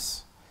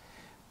sense.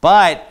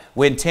 But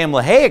when Tim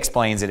LaHaye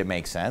explains it, it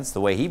makes sense,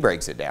 the way he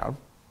breaks it down.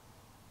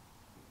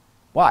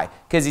 Why?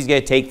 Because he's going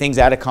to take things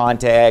out of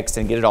context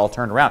and get it all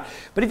turned around.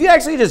 But if you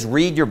actually just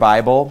read your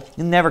Bible,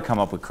 you'll never come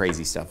up with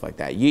crazy stuff like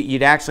that.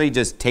 You'd actually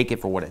just take it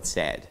for what it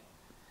said.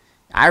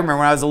 I remember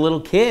when I was a little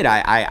kid,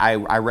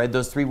 I read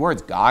those 3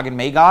 words, Gog and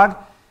Magog,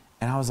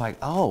 and I was like,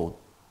 oh,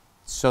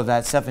 so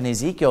that stuff in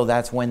Ezekiel,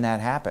 that's when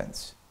that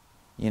happens.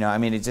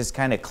 It just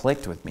kind of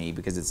clicked with me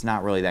because it's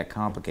not really that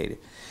complicated.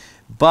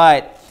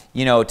 But,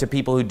 to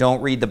people who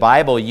don't read the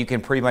Bible, you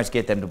can pretty much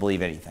get them to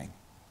believe anything.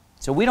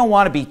 So we don't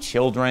want to be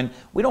children.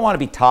 We don't want to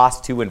be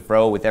tossed to and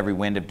fro with every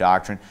wind of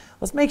doctrine.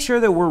 Let's make sure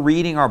that we're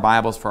reading our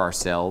Bibles for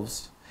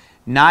ourselves,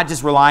 not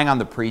just relying on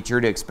the preacher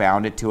to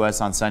expound it to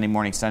us on Sunday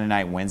morning, Sunday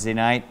night, Wednesday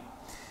night,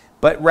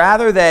 but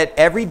rather that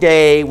every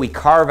day we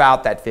carve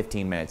out that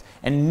 15 minutes.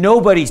 And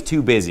nobody's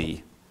too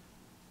busy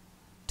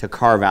to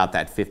carve out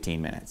that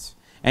 15 minutes.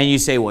 And you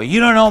say, well, you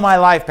don't know my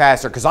life,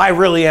 Pastor, because I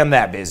really am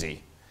that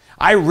busy.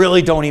 I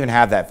really don't even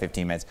have that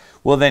 15 minutes.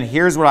 Well, then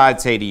here's what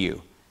I'd say to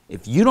you.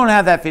 If you don't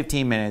have that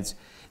 15 minutes,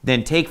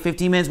 then take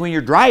 15 minutes when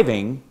you're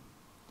driving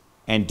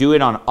and do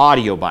it on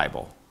audio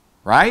Bible,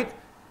 right?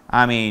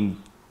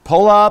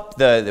 Pull up,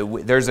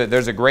 there's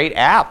a great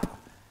app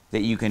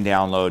that you can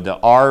download,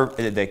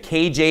 the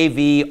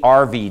KJV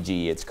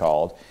RVG it's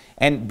called,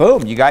 and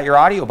boom, you got your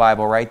audio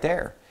Bible right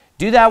there.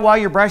 Do that while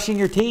you're brushing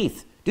your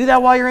teeth. Do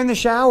that while you're in the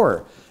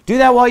shower. Do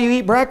that while you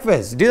eat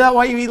breakfast. Do that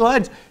while you eat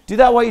lunch. Do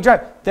that while you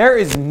drive. There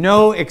is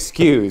no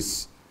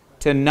excuse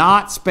to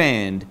not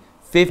spend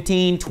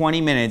 15, 20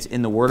 minutes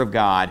in the Word of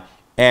God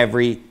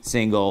every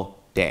single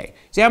day.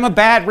 See, I'm a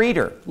bad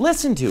reader.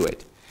 Listen to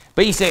it.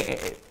 But you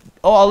say,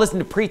 oh, I'll listen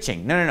to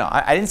preaching. No.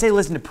 I didn't say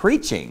listen to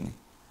preaching.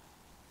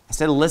 I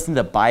said listen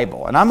to the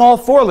Bible. And I'm all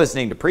for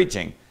listening to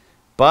preaching,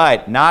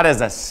 but not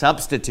as a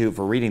substitute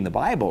for reading the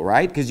Bible,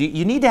 right? Because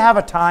you need to have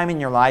a time in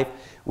your life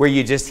where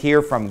you just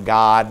hear from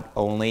God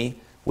only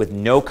with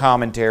no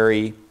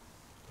commentary,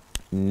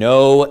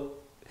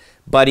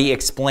 nobody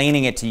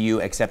explaining it to you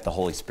except the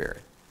Holy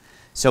Spirit.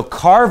 So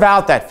carve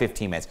out that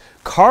 15 minutes.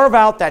 Carve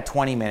out that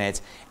 20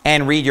 minutes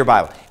and read your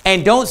Bible.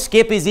 And don't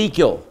skip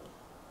Ezekiel,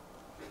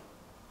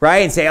 right?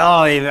 And say,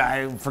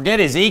 oh,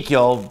 forget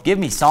Ezekiel, give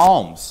me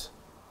Psalms,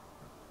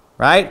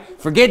 right?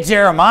 Forget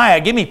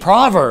Jeremiah, give me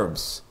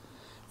Proverbs.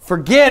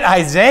 Forget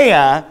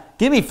Isaiah,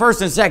 give me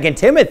 1st and 2nd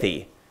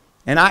Timothy.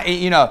 And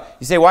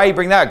you say, why you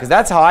bring that up? Because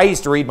that's how I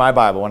used to read my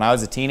Bible when I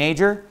was a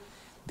teenager.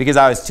 Because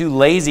I was too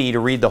lazy to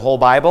read the whole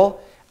Bible,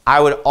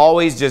 I would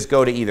always just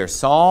go to either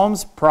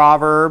Psalms,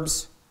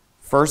 Proverbs,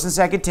 1st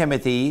and 2nd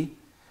Timothy,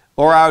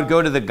 or I would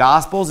go to the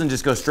Gospels and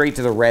just go straight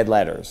to the red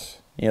letters.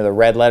 You know, the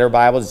red letter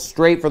Bibles,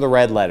 straight for the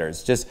red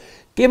letters. Just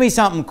give me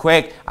something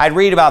quick. I'd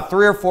read about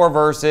 3 or 4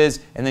 verses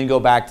and then go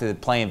back to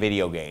playing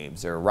video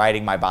games or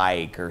riding my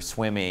bike or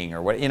swimming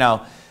or what,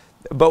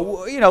 But,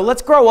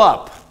 let's grow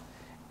up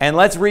and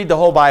let's read the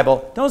whole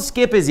Bible. Don't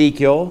skip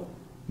Ezekiel.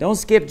 Don't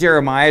skip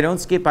Jeremiah. Don't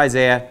skip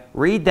Isaiah.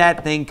 Read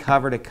that thing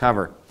cover to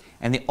cover.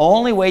 And the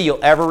only way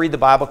you'll ever read the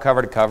Bible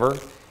cover to cover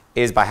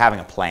is by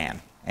having a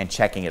plan and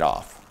checking it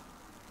off.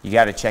 You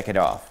got to check it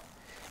off.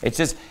 It's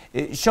just,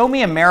 show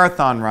me a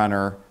marathon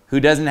runner who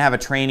doesn't have a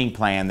training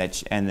plan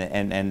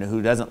and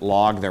who doesn't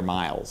log their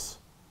miles.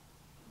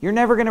 You're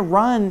never going to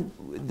run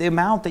the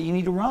amount that you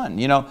need to run.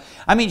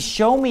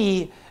 Show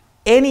me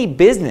any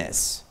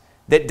business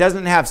that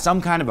doesn't have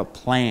some kind of a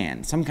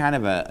plan, some kind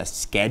of a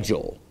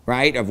schedule,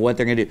 right, of what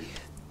they're going to do.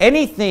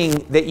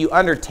 Anything that you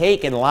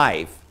undertake in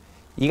life,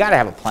 you got to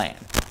have a plan,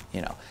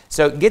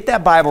 So get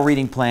that Bible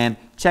reading plan,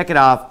 check it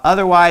off.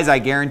 Otherwise, I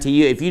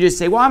guarantee you, if you just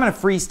say, well, I'm going to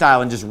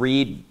freestyle and just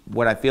read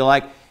what I feel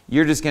like,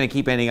 you're just going to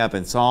keep ending up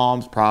in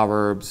Psalms,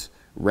 Proverbs,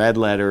 red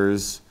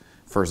letters,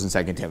 1st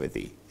and 2nd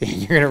Timothy.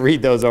 You're going to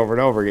read those over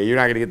and over again. You're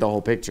not going to get the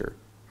whole picture,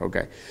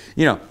 okay?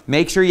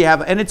 Make sure you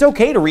have, and it's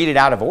okay to read it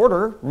out of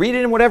order. Read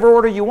it in whatever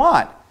order you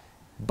want,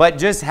 but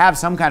just have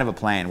some kind of a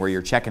plan where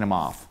you're checking them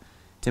off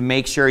to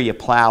make sure you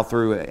plow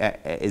through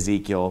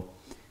Ezekiel,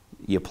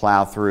 you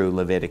plow through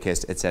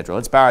Leviticus, etc.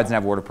 Let's bow our heads and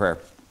have a word of prayer.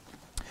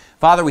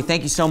 Father, we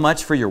thank you so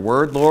much for your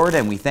word, Lord,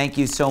 and we thank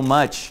you so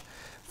much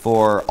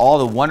for all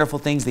the wonderful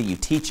things that you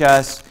teach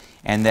us,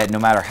 and that no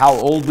matter how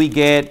old we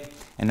get,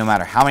 and no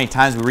matter how many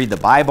times we read the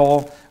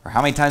Bible, or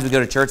how many times we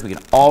go to church, we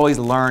can always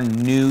learn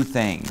new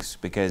things,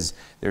 because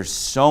there's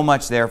so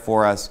much there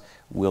for us,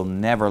 we'll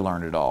never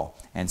learn it all.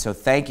 And so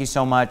thank you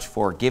so much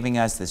for giving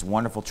us this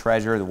wonderful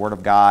treasure, the Word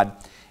of God.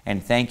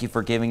 And thank you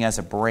for giving us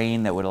a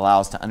brain that would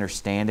allow us to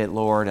understand it,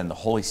 Lord, and the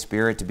Holy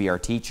Spirit to be our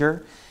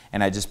teacher.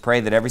 And I just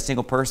pray that every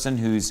single person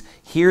who's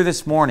here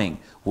this morning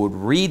would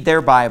read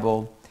their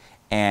Bible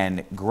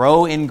and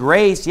grow in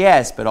grace,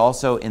 yes, but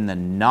also in the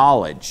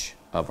knowledge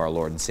of our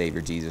Lord and Savior,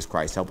 Jesus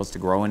Christ. Help us to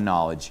grow in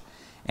knowledge.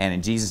 And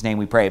in Jesus' name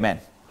we pray, amen.